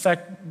that. In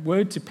fact,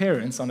 word to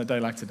parents on a day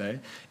like today,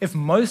 if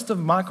most of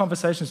my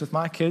conversations with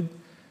my kid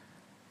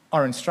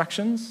are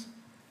instructions,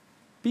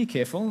 be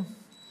careful.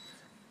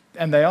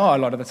 And they are a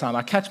lot of the time.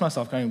 I catch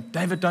myself going,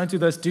 David, don't do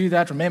this, do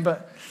that,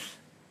 remember.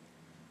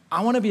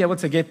 I want to be able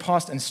to get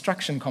past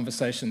instruction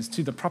conversations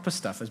to the proper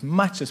stuff as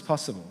much as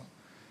possible.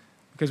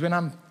 Because when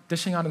I'm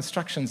dishing out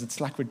instructions,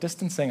 it's like we're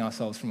distancing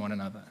ourselves from one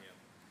another.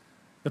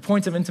 The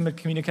point of intimate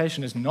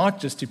communication is not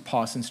just to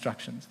pass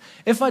instructions.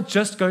 If I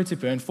just go to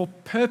Bern for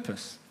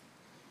purpose,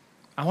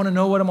 I want to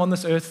know what I'm on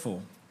this earth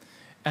for.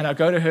 And I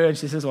go to her and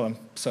she says, well, I'm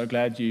so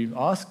glad you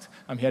asked.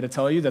 I'm here to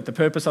tell you that the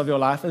purpose of your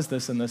life is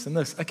this and this and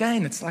this.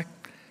 Again, it's like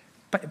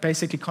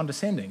basically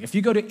condescending. If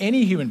you go to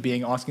any human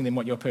being asking them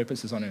what your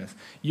purpose is on earth,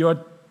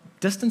 you're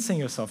distancing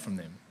yourself from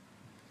them.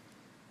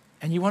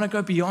 And you want to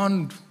go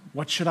beyond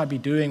what should I be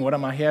doing, what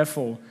am I here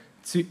for,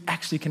 to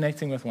actually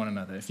connecting with one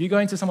another. If you're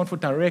going to someone for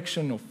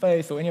direction or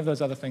faith or any of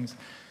those other things,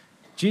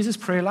 Jesus'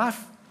 prayer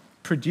life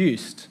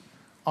produced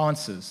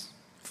answers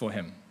for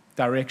him.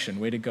 Direction,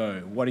 where to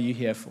go, what are you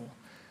here for?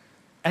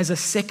 As a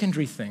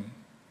secondary thing,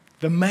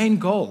 the main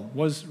goal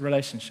was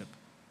relationship.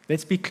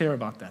 Let's be clear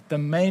about that. The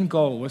main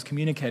goal was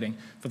communicating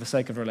for the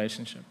sake of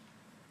relationship.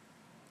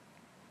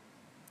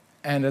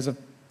 And as a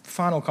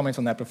final comment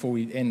on that before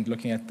we end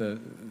looking at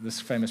this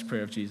famous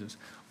prayer of Jesus,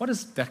 what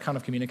does that kind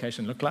of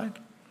communication look like?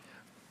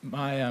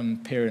 My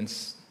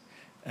parents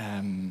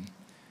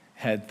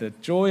had the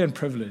joy and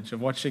privilege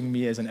of watching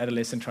me as an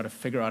adolescent try to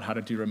figure out how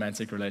to do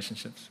romantic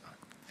relationships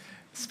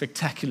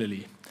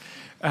spectacularly.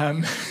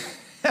 And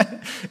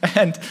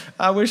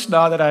I wish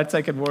now that I had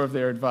taken more of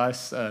their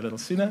advice a little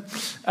sooner.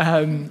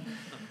 I'm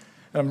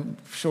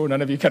sure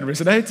none of you can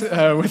resonate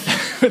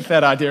with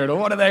that idea at all.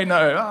 What do they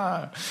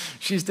know?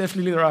 She's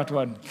definitely the right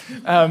one.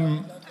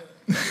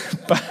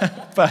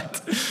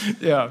 But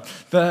yeah,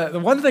 the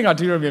one thing I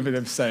do remember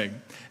them saying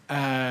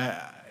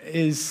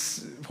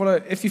is,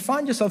 if you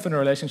find yourself in a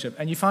relationship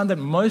and you find that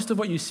most of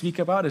what you speak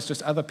about is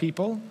just other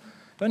people,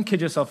 don't kid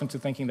yourself into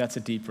thinking that's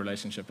a deep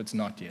relationship. It's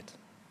not yet.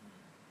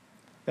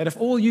 That if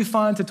all you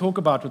find to talk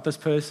about with this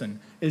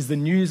person is the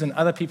news in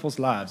other people's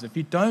lives, if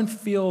you don't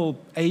feel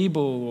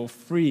able or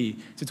free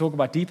to talk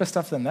about deeper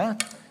stuff than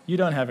that, you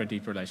don't have a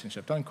deep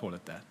relationship. Don't call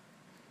it that.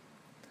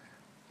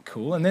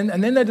 Cool. And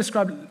then they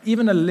describe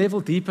even a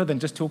level deeper than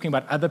just talking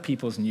about other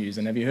people's news.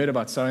 And have you heard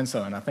about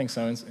so-and-so? And I think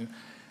so-and-so.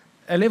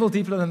 A level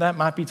deeper than that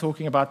might be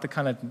talking about the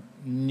kind of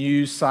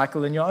news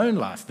cycle in your own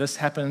life. This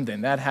happened,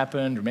 then that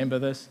happened, remember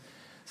this?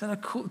 So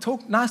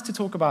nice to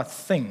talk about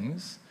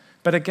things,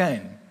 but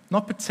again,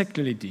 not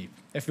particularly deep.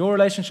 If your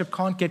relationship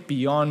can't get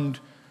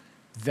beyond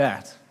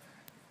that,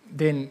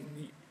 then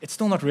it's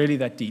still not really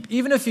that deep.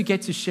 Even if you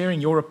get to sharing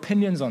your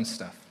opinions on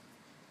stuff,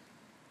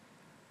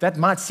 that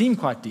might seem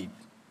quite deep.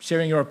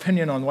 Sharing your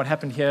opinion on what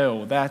happened here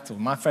or that or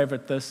my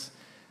favorite this.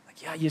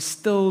 Yeah, you're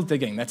still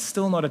digging. That's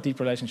still not a deep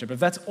relationship. If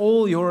that's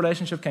all your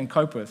relationship can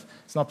cope with,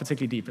 it's not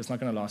particularly deep. It's not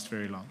going to last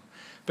very long.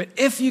 But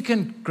if you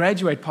can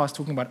graduate past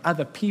talking about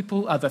other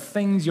people, other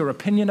things, your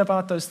opinion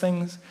about those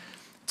things,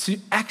 to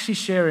actually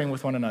sharing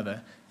with one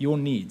another your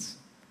needs.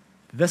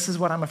 This is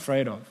what I'm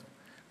afraid of.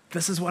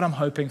 This is what I'm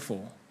hoping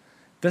for.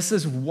 This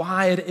is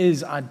why it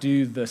is I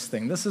do this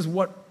thing. This is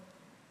what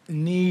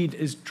need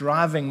is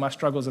driving my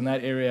struggles in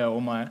that area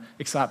or my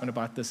excitement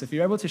about this. If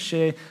you're able to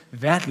share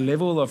that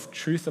level of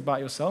truth about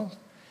yourself,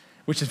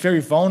 which is very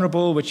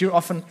vulnerable, which you're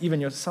often even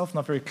yourself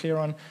not very clear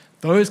on,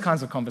 those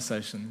kinds of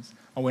conversations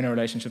are when a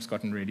relationship's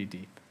gotten really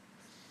deep.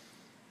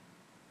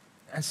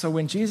 And so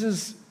when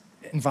Jesus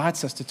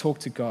invites us to talk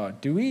to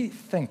God, do we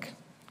think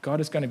God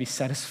is going to be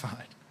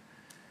satisfied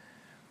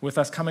with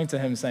us coming to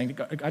him saying,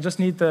 I just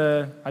need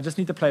the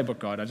playbook,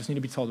 God. I just need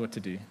to be told what to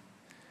do.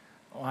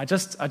 Or I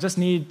just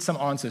need some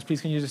answers.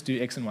 Please, can you just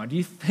do X and Y? Do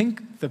you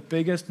think the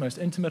biggest, most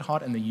intimate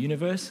heart in the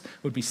universe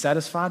would be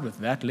satisfied with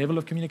that level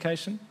of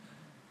communication?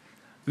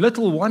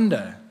 Little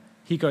wonder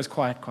he goes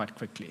quiet quite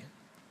quickly.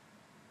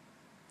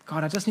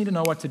 God, I just need to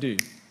know what to do.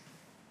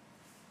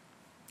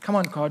 Come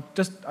on, God,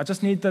 I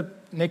just need the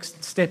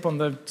next step on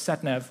the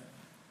sat-nav.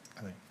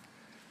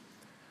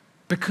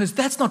 Because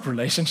that's not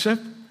relationship.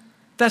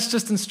 That's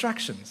just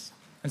instructions.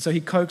 And so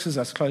he coaxes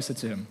us closer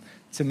to him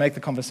to make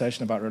the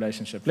conversation about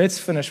relationship. Let's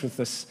finish with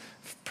this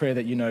prayer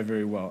that you know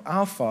very well.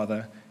 Our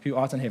Father who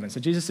art in heaven. So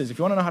Jesus says, if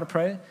you want to know how to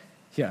pray,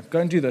 here, go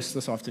and do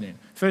this afternoon.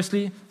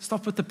 Firstly,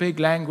 stop with the big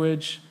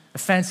language, the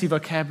fancy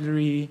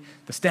vocabulary,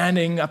 the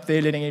standing up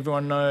there letting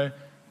everyone know.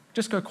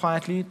 Just go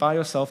quietly by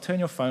yourself, turn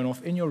your phone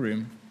off in your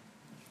room.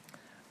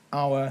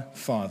 Our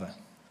Father.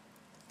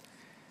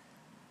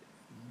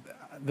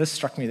 This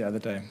struck me the other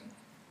day.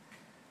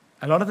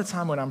 A lot of the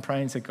time when I'm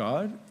praying to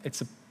God,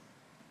 it's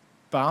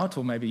about,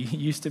 or maybe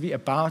used to be,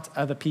 about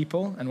other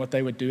people and what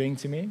they were doing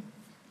to me,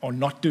 or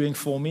not doing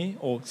for me,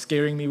 or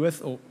scaring me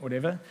with, or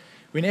whatever.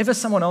 Whenever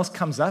someone else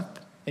comes up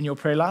in your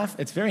prayer life,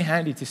 it's very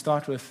handy to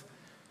start with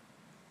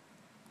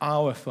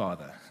our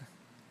Father,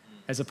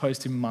 as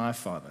opposed to my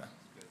Father.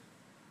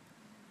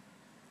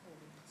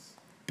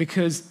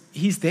 Because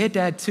he's their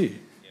dad too.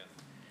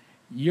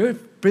 You're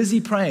busy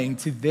praying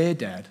to their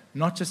dad,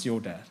 not just your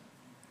dad.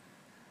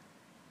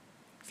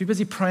 If you're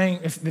busy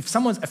praying, if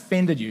someone's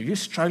offended you, if you're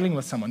struggling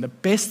with someone, the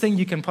best thing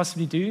you can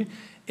possibly do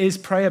is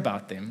pray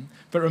about them.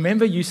 But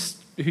remember who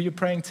you're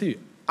praying to,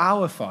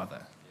 our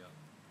Father.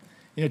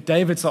 You know,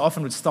 David so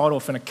often would start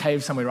off in a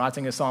cave somewhere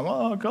writing a psalm.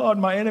 Oh, God,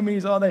 my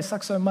enemies, they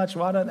suck so much.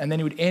 Why don't? And then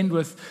he would end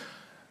with,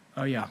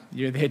 oh, yeah,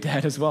 you're their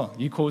dad as well.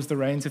 You cause the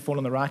rain to fall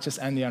on the righteous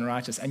and the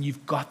unrighteous, and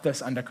you've got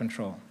this under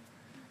control.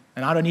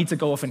 And I don't need to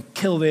go off and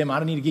kill them. I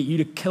don't need to get you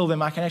to kill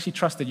them. I can actually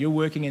trust that you're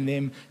working in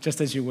them just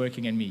as you're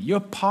working in me. You're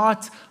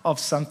part of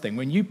something.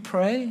 When you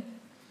pray,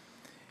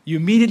 you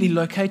immediately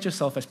locate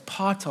yourself as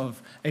part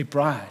of a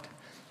bride,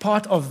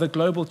 part of the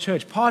global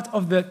church, part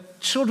of the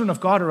children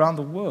of God around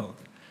the world.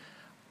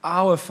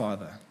 Our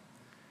Father.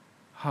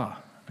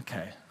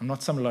 Okay, I'm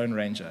not some lone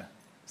ranger.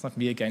 It's not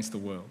me against the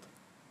world.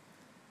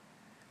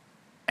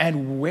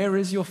 And where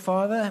is your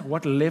Father?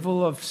 What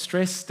level of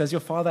stress does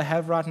your Father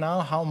have right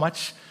now? How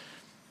much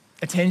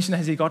attention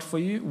has he got for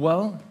you?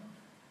 Well,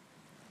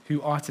 who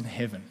art in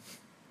heaven,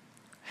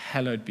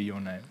 hallowed be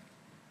your name.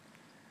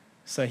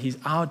 So he's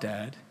our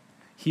dad.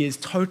 He is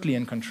totally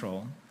in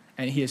control,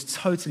 and he is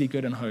totally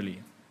good and holy.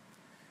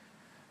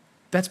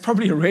 That's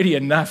probably already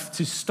enough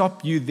to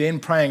stop you then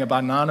praying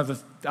about 9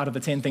 out of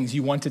the 10 things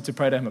you wanted to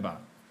pray to him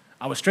about.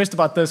 I was stressed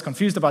about this,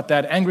 confused about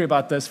that, angry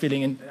about this,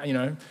 feeling,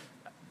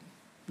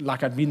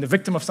 like I'd been the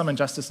victim of some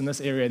injustice in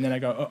this area, and then I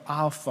go, oh,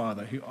 our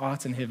Father who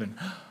art in heaven.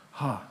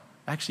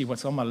 Actually,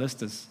 what's on my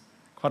list is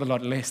quite a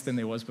lot less than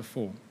there was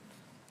before.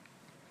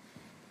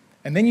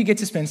 And then you get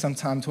to spend some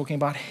time talking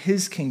about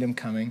his kingdom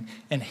coming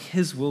and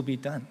his will being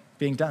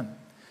done.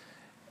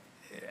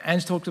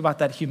 Ange talked about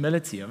that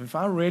humility of if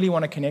I really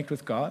want to connect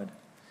with God,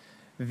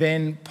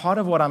 then part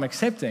of what I'm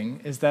accepting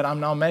is that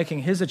I'm now making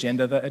his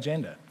agenda the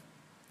agenda.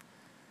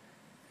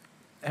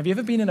 Have you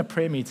ever been in a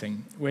prayer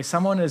meeting where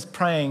someone is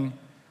praying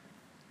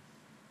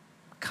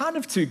kind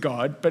of to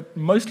God, but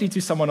mostly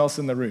to someone else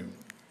in the room?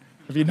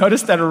 Have you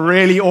noticed that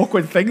really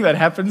awkward thing that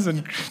happens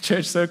in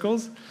church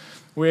circles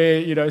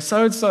where,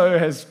 so-and-so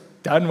has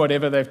done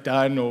whatever they've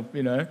done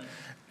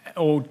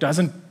or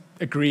doesn't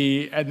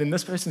agree, and then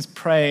this person's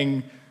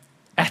praying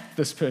at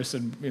this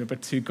person,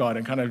 but to God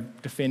and kind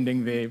of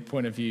defending their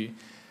point of view.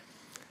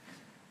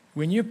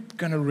 When you're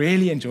going to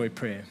really enjoy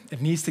prayer, it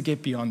needs to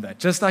get beyond that.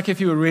 Just like if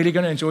you were really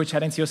going to enjoy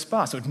chatting to your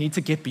spouse, it would need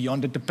to get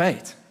beyond a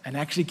debate and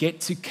actually get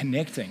to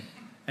connecting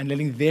and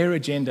letting their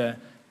agenda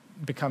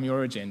become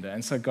your agenda.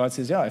 And so God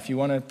says, if you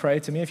want to pray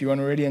to me, if you want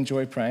to really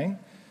enjoy praying,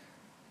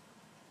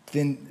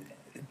 then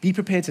be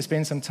prepared to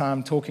spend some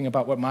time talking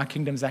about what my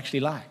kingdom's actually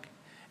like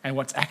and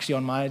what's actually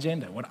on my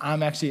agenda, what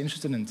I'm actually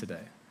interested in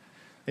today.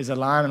 There's a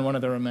line in one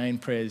of the Remain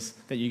prayers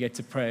that you get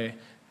to pray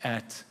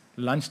at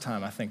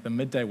lunchtime, I think, the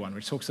midday one,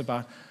 which talks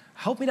about,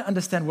 help me to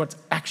understand what's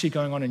actually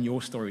going on in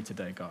your story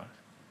today, God.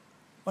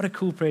 What a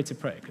cool prayer to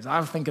pray, because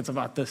I think it's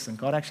about this, and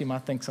God actually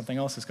might think something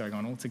else is going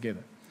on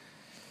altogether.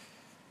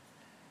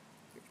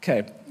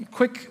 Okay,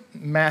 quick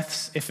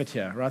maths effort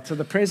here, right? So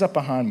the prayer's up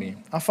behind me.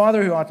 Our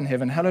Father who art in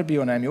heaven, hallowed be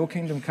your name. Your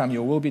kingdom come,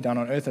 your will be done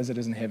on earth as it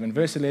is in heaven.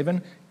 Verse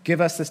 11,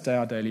 give us this day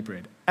our daily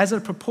bread. As a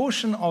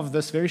proportion of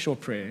this very short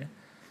prayer,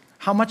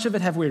 how much of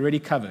it have we already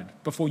covered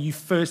before you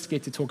first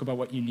get to talk about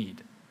what you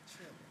need?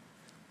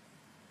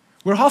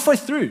 We're halfway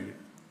through.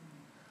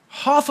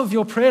 Half of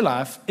your prayer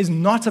life is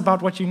not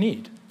about what you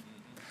need.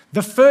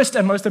 The first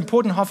and most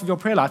important half of your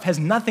prayer life has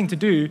nothing to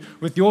do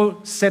with your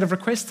set of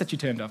requests that you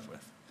turned up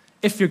with,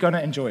 if you're going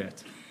to enjoy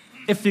it,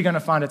 if you're going to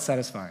find it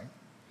satisfying.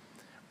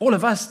 All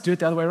of us do it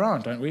the other way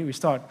around, don't we? We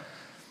start,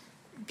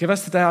 give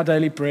us today our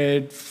daily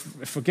bread,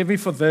 forgive me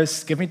for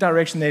this, give me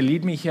direction there,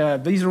 lead me here.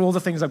 These are all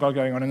the things I've got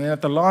going on. And then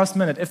at the last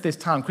minute, if there's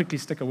time, quickly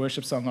stick a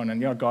worship song on,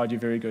 and God, you're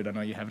very good. I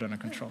know you have it under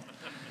control.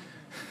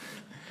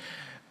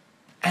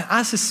 And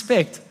I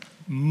suspect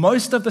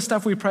most of the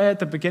stuff we pray at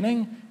the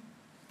beginning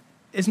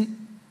isn't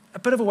a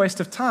bit of a waste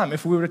of time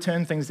if we were to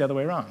turn things the other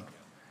way around.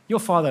 Your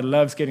Father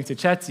loves getting to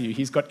chat to you.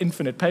 He's got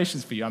infinite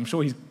patience for you. I'm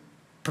sure he's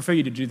prefer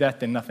you to do that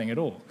than nothing at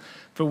all.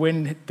 But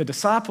when the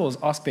disciples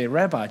asked their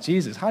rabbi,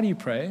 Jesus, how do you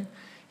pray?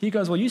 He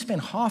goes, well, you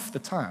spend half the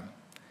time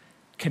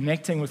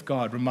connecting with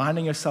God,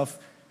 reminding yourself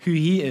who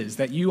he is,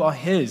 that you are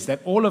his,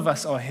 that all of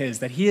us are his,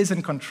 that he is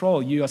in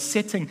control. You are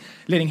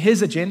letting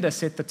his agenda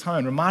set the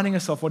tone, reminding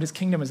yourself what his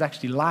kingdom is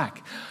actually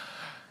like.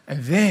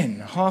 And then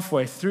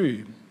halfway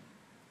through,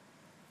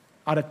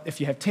 if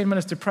you have 10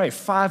 minutes to pray,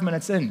 5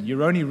 minutes in,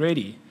 you're only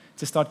ready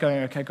to start going,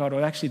 okay, God,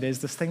 well, actually, there's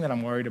this thing that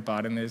I'm worried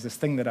about, and there's this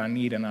thing that I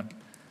need, and I'd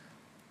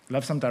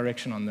love some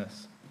direction on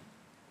this.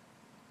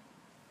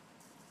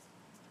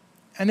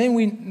 And then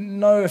we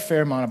know a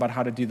fair amount about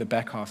how to do the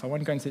back half. I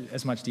won't go into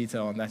as much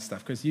detail on that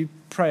stuff, because you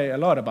pray a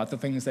lot about the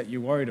things that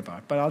you're worried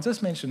about. But I'll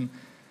just mention,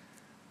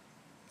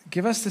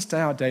 give us this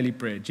day our daily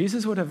bread.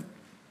 Jesus would have,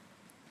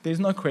 there's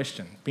no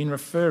question, been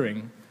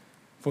referring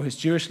for his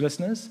Jewish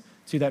listeners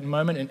to that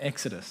moment in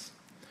Exodus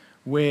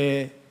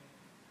where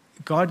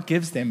God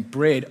gives them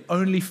bread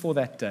only for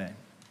that day.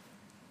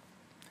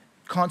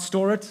 Can't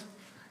store it.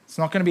 It's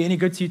not going to be any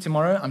good to you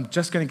tomorrow. I'm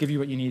just going to give you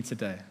what you need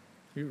today.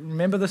 You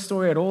remember the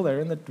story at all? They're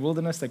in the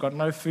wilderness. They've got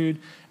no food.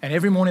 And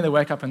every morning they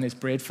wake up and there's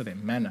bread for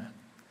them, manna.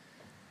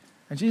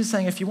 And Jesus is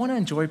saying, if you want to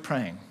enjoy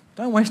praying,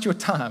 don't waste your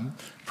time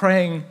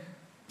praying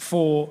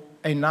for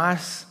a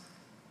nice,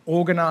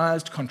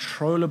 organized,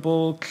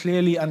 controllable,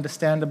 clearly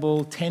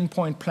understandable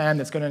 10-point plan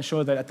that's going to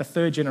ensure that at the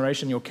third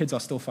generation your kids are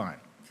still fine.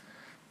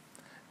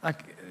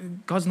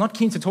 God's not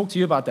keen to talk to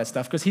you about that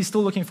stuff because he's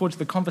still looking forward to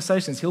the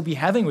conversations he'll be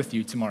having with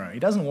you tomorrow. He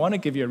doesn't want to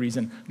give you a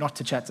reason not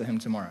to chat to him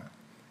tomorrow.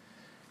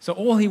 So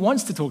all he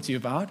wants to talk to you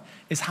about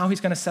is how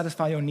he's going to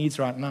satisfy your needs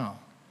right now.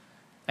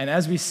 And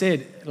as we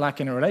said, like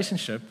in a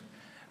relationship,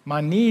 my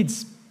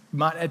needs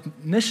might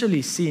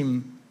initially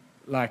seem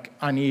like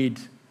I need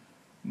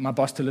my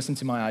boss to listen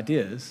to my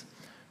ideas.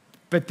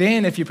 But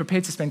then if you're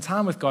prepared to spend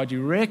time with God,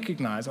 you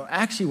recognize, well,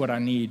 actually what I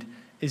need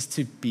is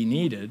to be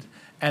needed.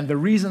 And the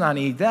reason I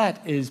need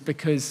that is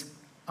because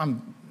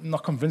I'm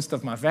not convinced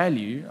of my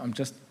value. I'm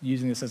just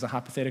using this as a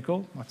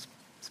hypothetical, not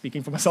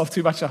speaking for myself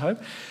too much, I hope.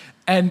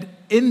 And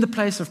in the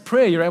place of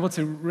prayer, you're able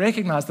to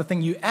recognize the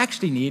thing you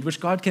actually need, which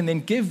God can then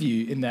give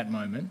you in that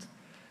moment,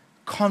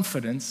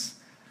 confidence,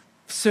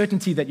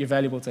 certainty that you're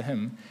valuable to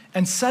him.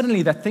 And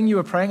suddenly that thing you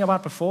were praying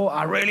about before,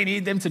 I really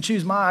need them to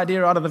choose my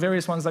idea out of the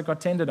various ones that got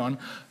tendered on,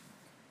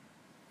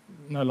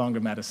 no longer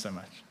matters so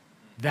much.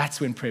 That's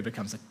when prayer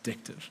becomes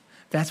addictive.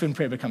 That's when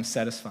prayer becomes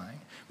satisfying.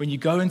 When you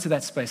go into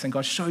that space and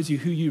God shows you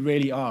who you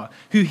really are,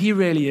 who he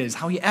really is,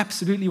 how he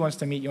absolutely wants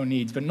to meet your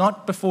needs, but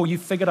not before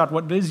you've figured out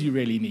what it is you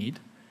really need.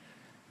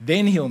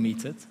 Then he'll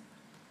meet it.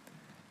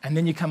 And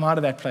then you come out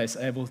of that place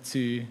able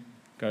to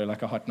go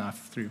like a hot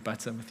knife through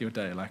butter with your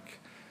day, like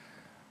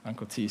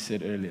Uncle T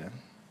said earlier.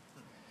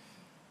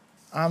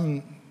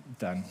 I'm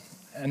done.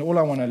 And all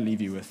I want to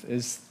leave you with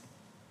is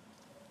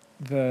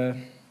the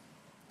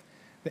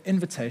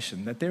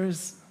invitation that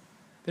there's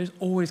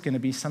always going to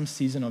be some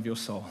season of your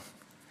soul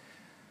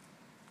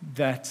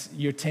that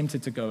you're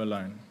tempted to go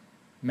alone.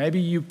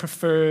 Maybe you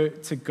prefer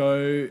to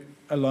go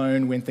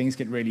alone when things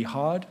get really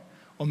hard,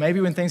 or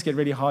maybe when things get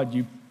really hard,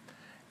 you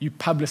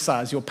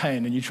publicize your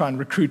pain and you try and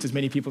recruit as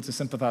many people to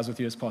sympathize with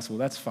you as possible.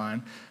 That's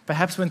fine.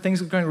 Perhaps when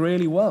things are going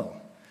really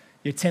well,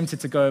 you're tempted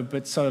to go a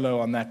bit solo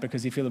on that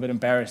because you feel a bit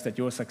embarrassed at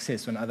your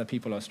success when other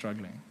people are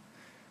struggling.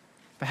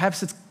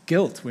 Perhaps it's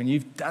guilt when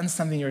you've done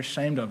something you're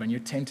ashamed of and you're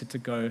tempted to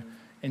go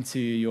into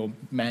your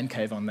man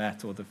cave on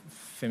that, or the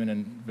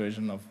feminine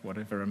version of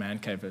whatever a man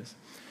cave is.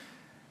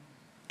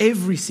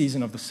 Every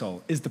season of the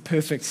soul is the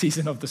perfect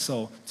season of the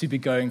soul to be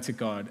going to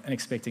God and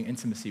expecting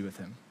intimacy with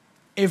him.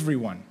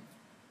 Everyone.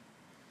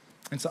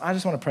 And so I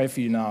just want to pray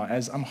for you now,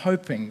 as I'm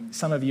hoping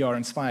some of you are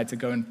inspired to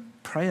go and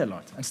pray a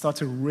lot and start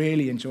to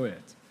really enjoy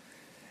it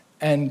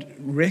and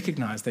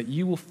recognize that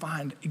you will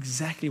find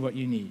exactly what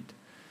you need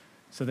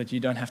so that you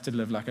don't have to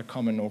live like a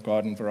common or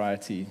garden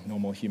variety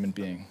normal human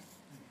being.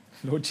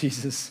 Lord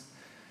Jesus,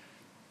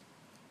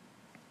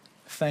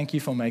 thank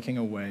you for making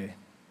a way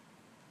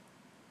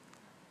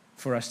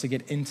for us to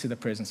get into the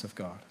presence of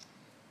God.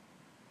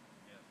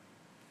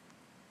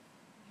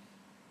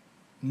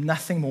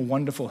 Nothing more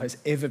wonderful has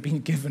ever been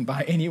given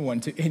by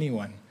anyone to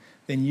anyone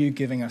than you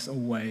giving us a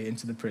way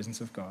into the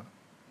presence of God.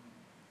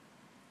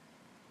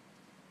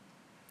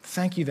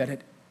 Thank you that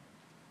at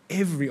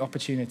every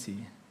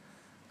opportunity,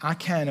 I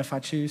can, if I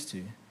choose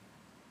to,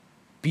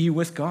 be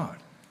with God.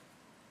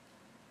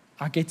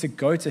 I get to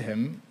go to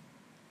him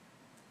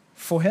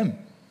for him.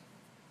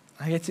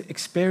 I get to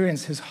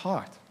experience his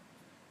heart,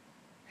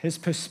 his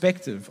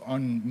perspective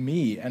on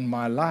me and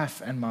my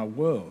life and my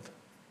world,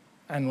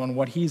 and on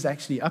what he's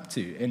actually up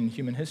to in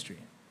human history.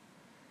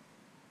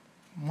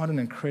 What an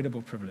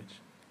incredible privilege.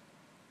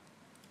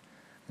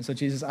 And so,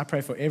 Jesus, I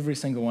pray for every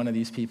single one of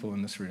these people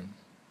in this room,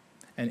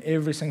 and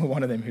every single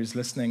one of them who's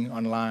listening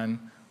online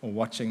or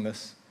watching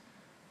this,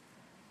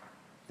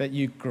 that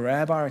you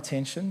grab our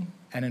attention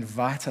and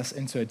invite us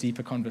into a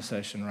deeper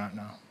conversation right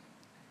now,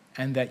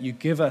 and that you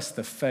give us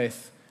the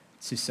faith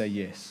to say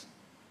yes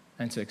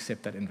and to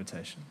accept that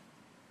invitation.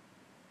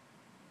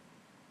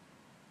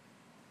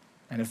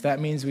 And if that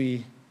means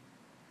we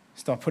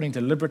start putting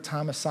deliberate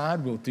time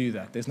aside, we'll do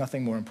that. There's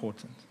nothing more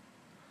important.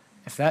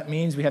 If that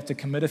means we have to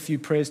commit a few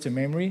prayers to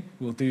memory,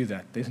 we'll do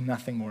that. There's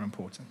nothing more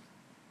important.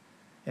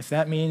 If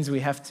that means we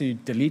have to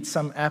delete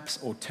some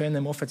apps or turn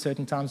them off at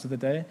certain times of the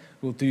day,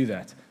 we'll do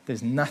that.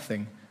 There's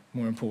nothing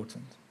more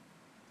important.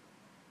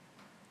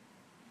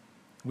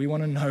 We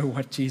want to know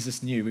what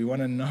Jesus knew. We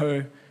want to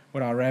know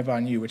what our rabbi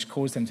knew, which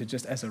caused him to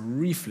just, as a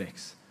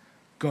reflex,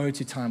 go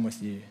to time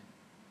with you.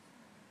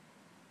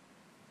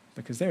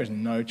 Because there is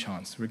no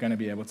chance we're going to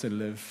be able to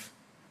live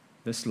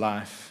this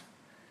life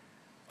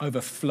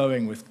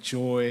overflowing with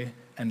joy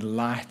and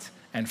light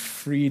and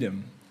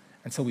freedom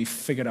until we've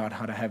figured out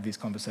how to have these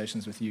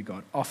conversations with you,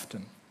 God,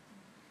 often.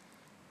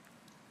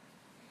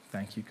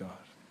 Thank you, God.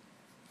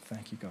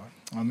 Thank you, God.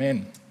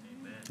 Amen.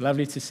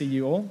 Lovely to see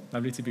you all.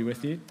 Lovely to be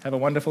with you. Have a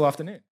wonderful afternoon.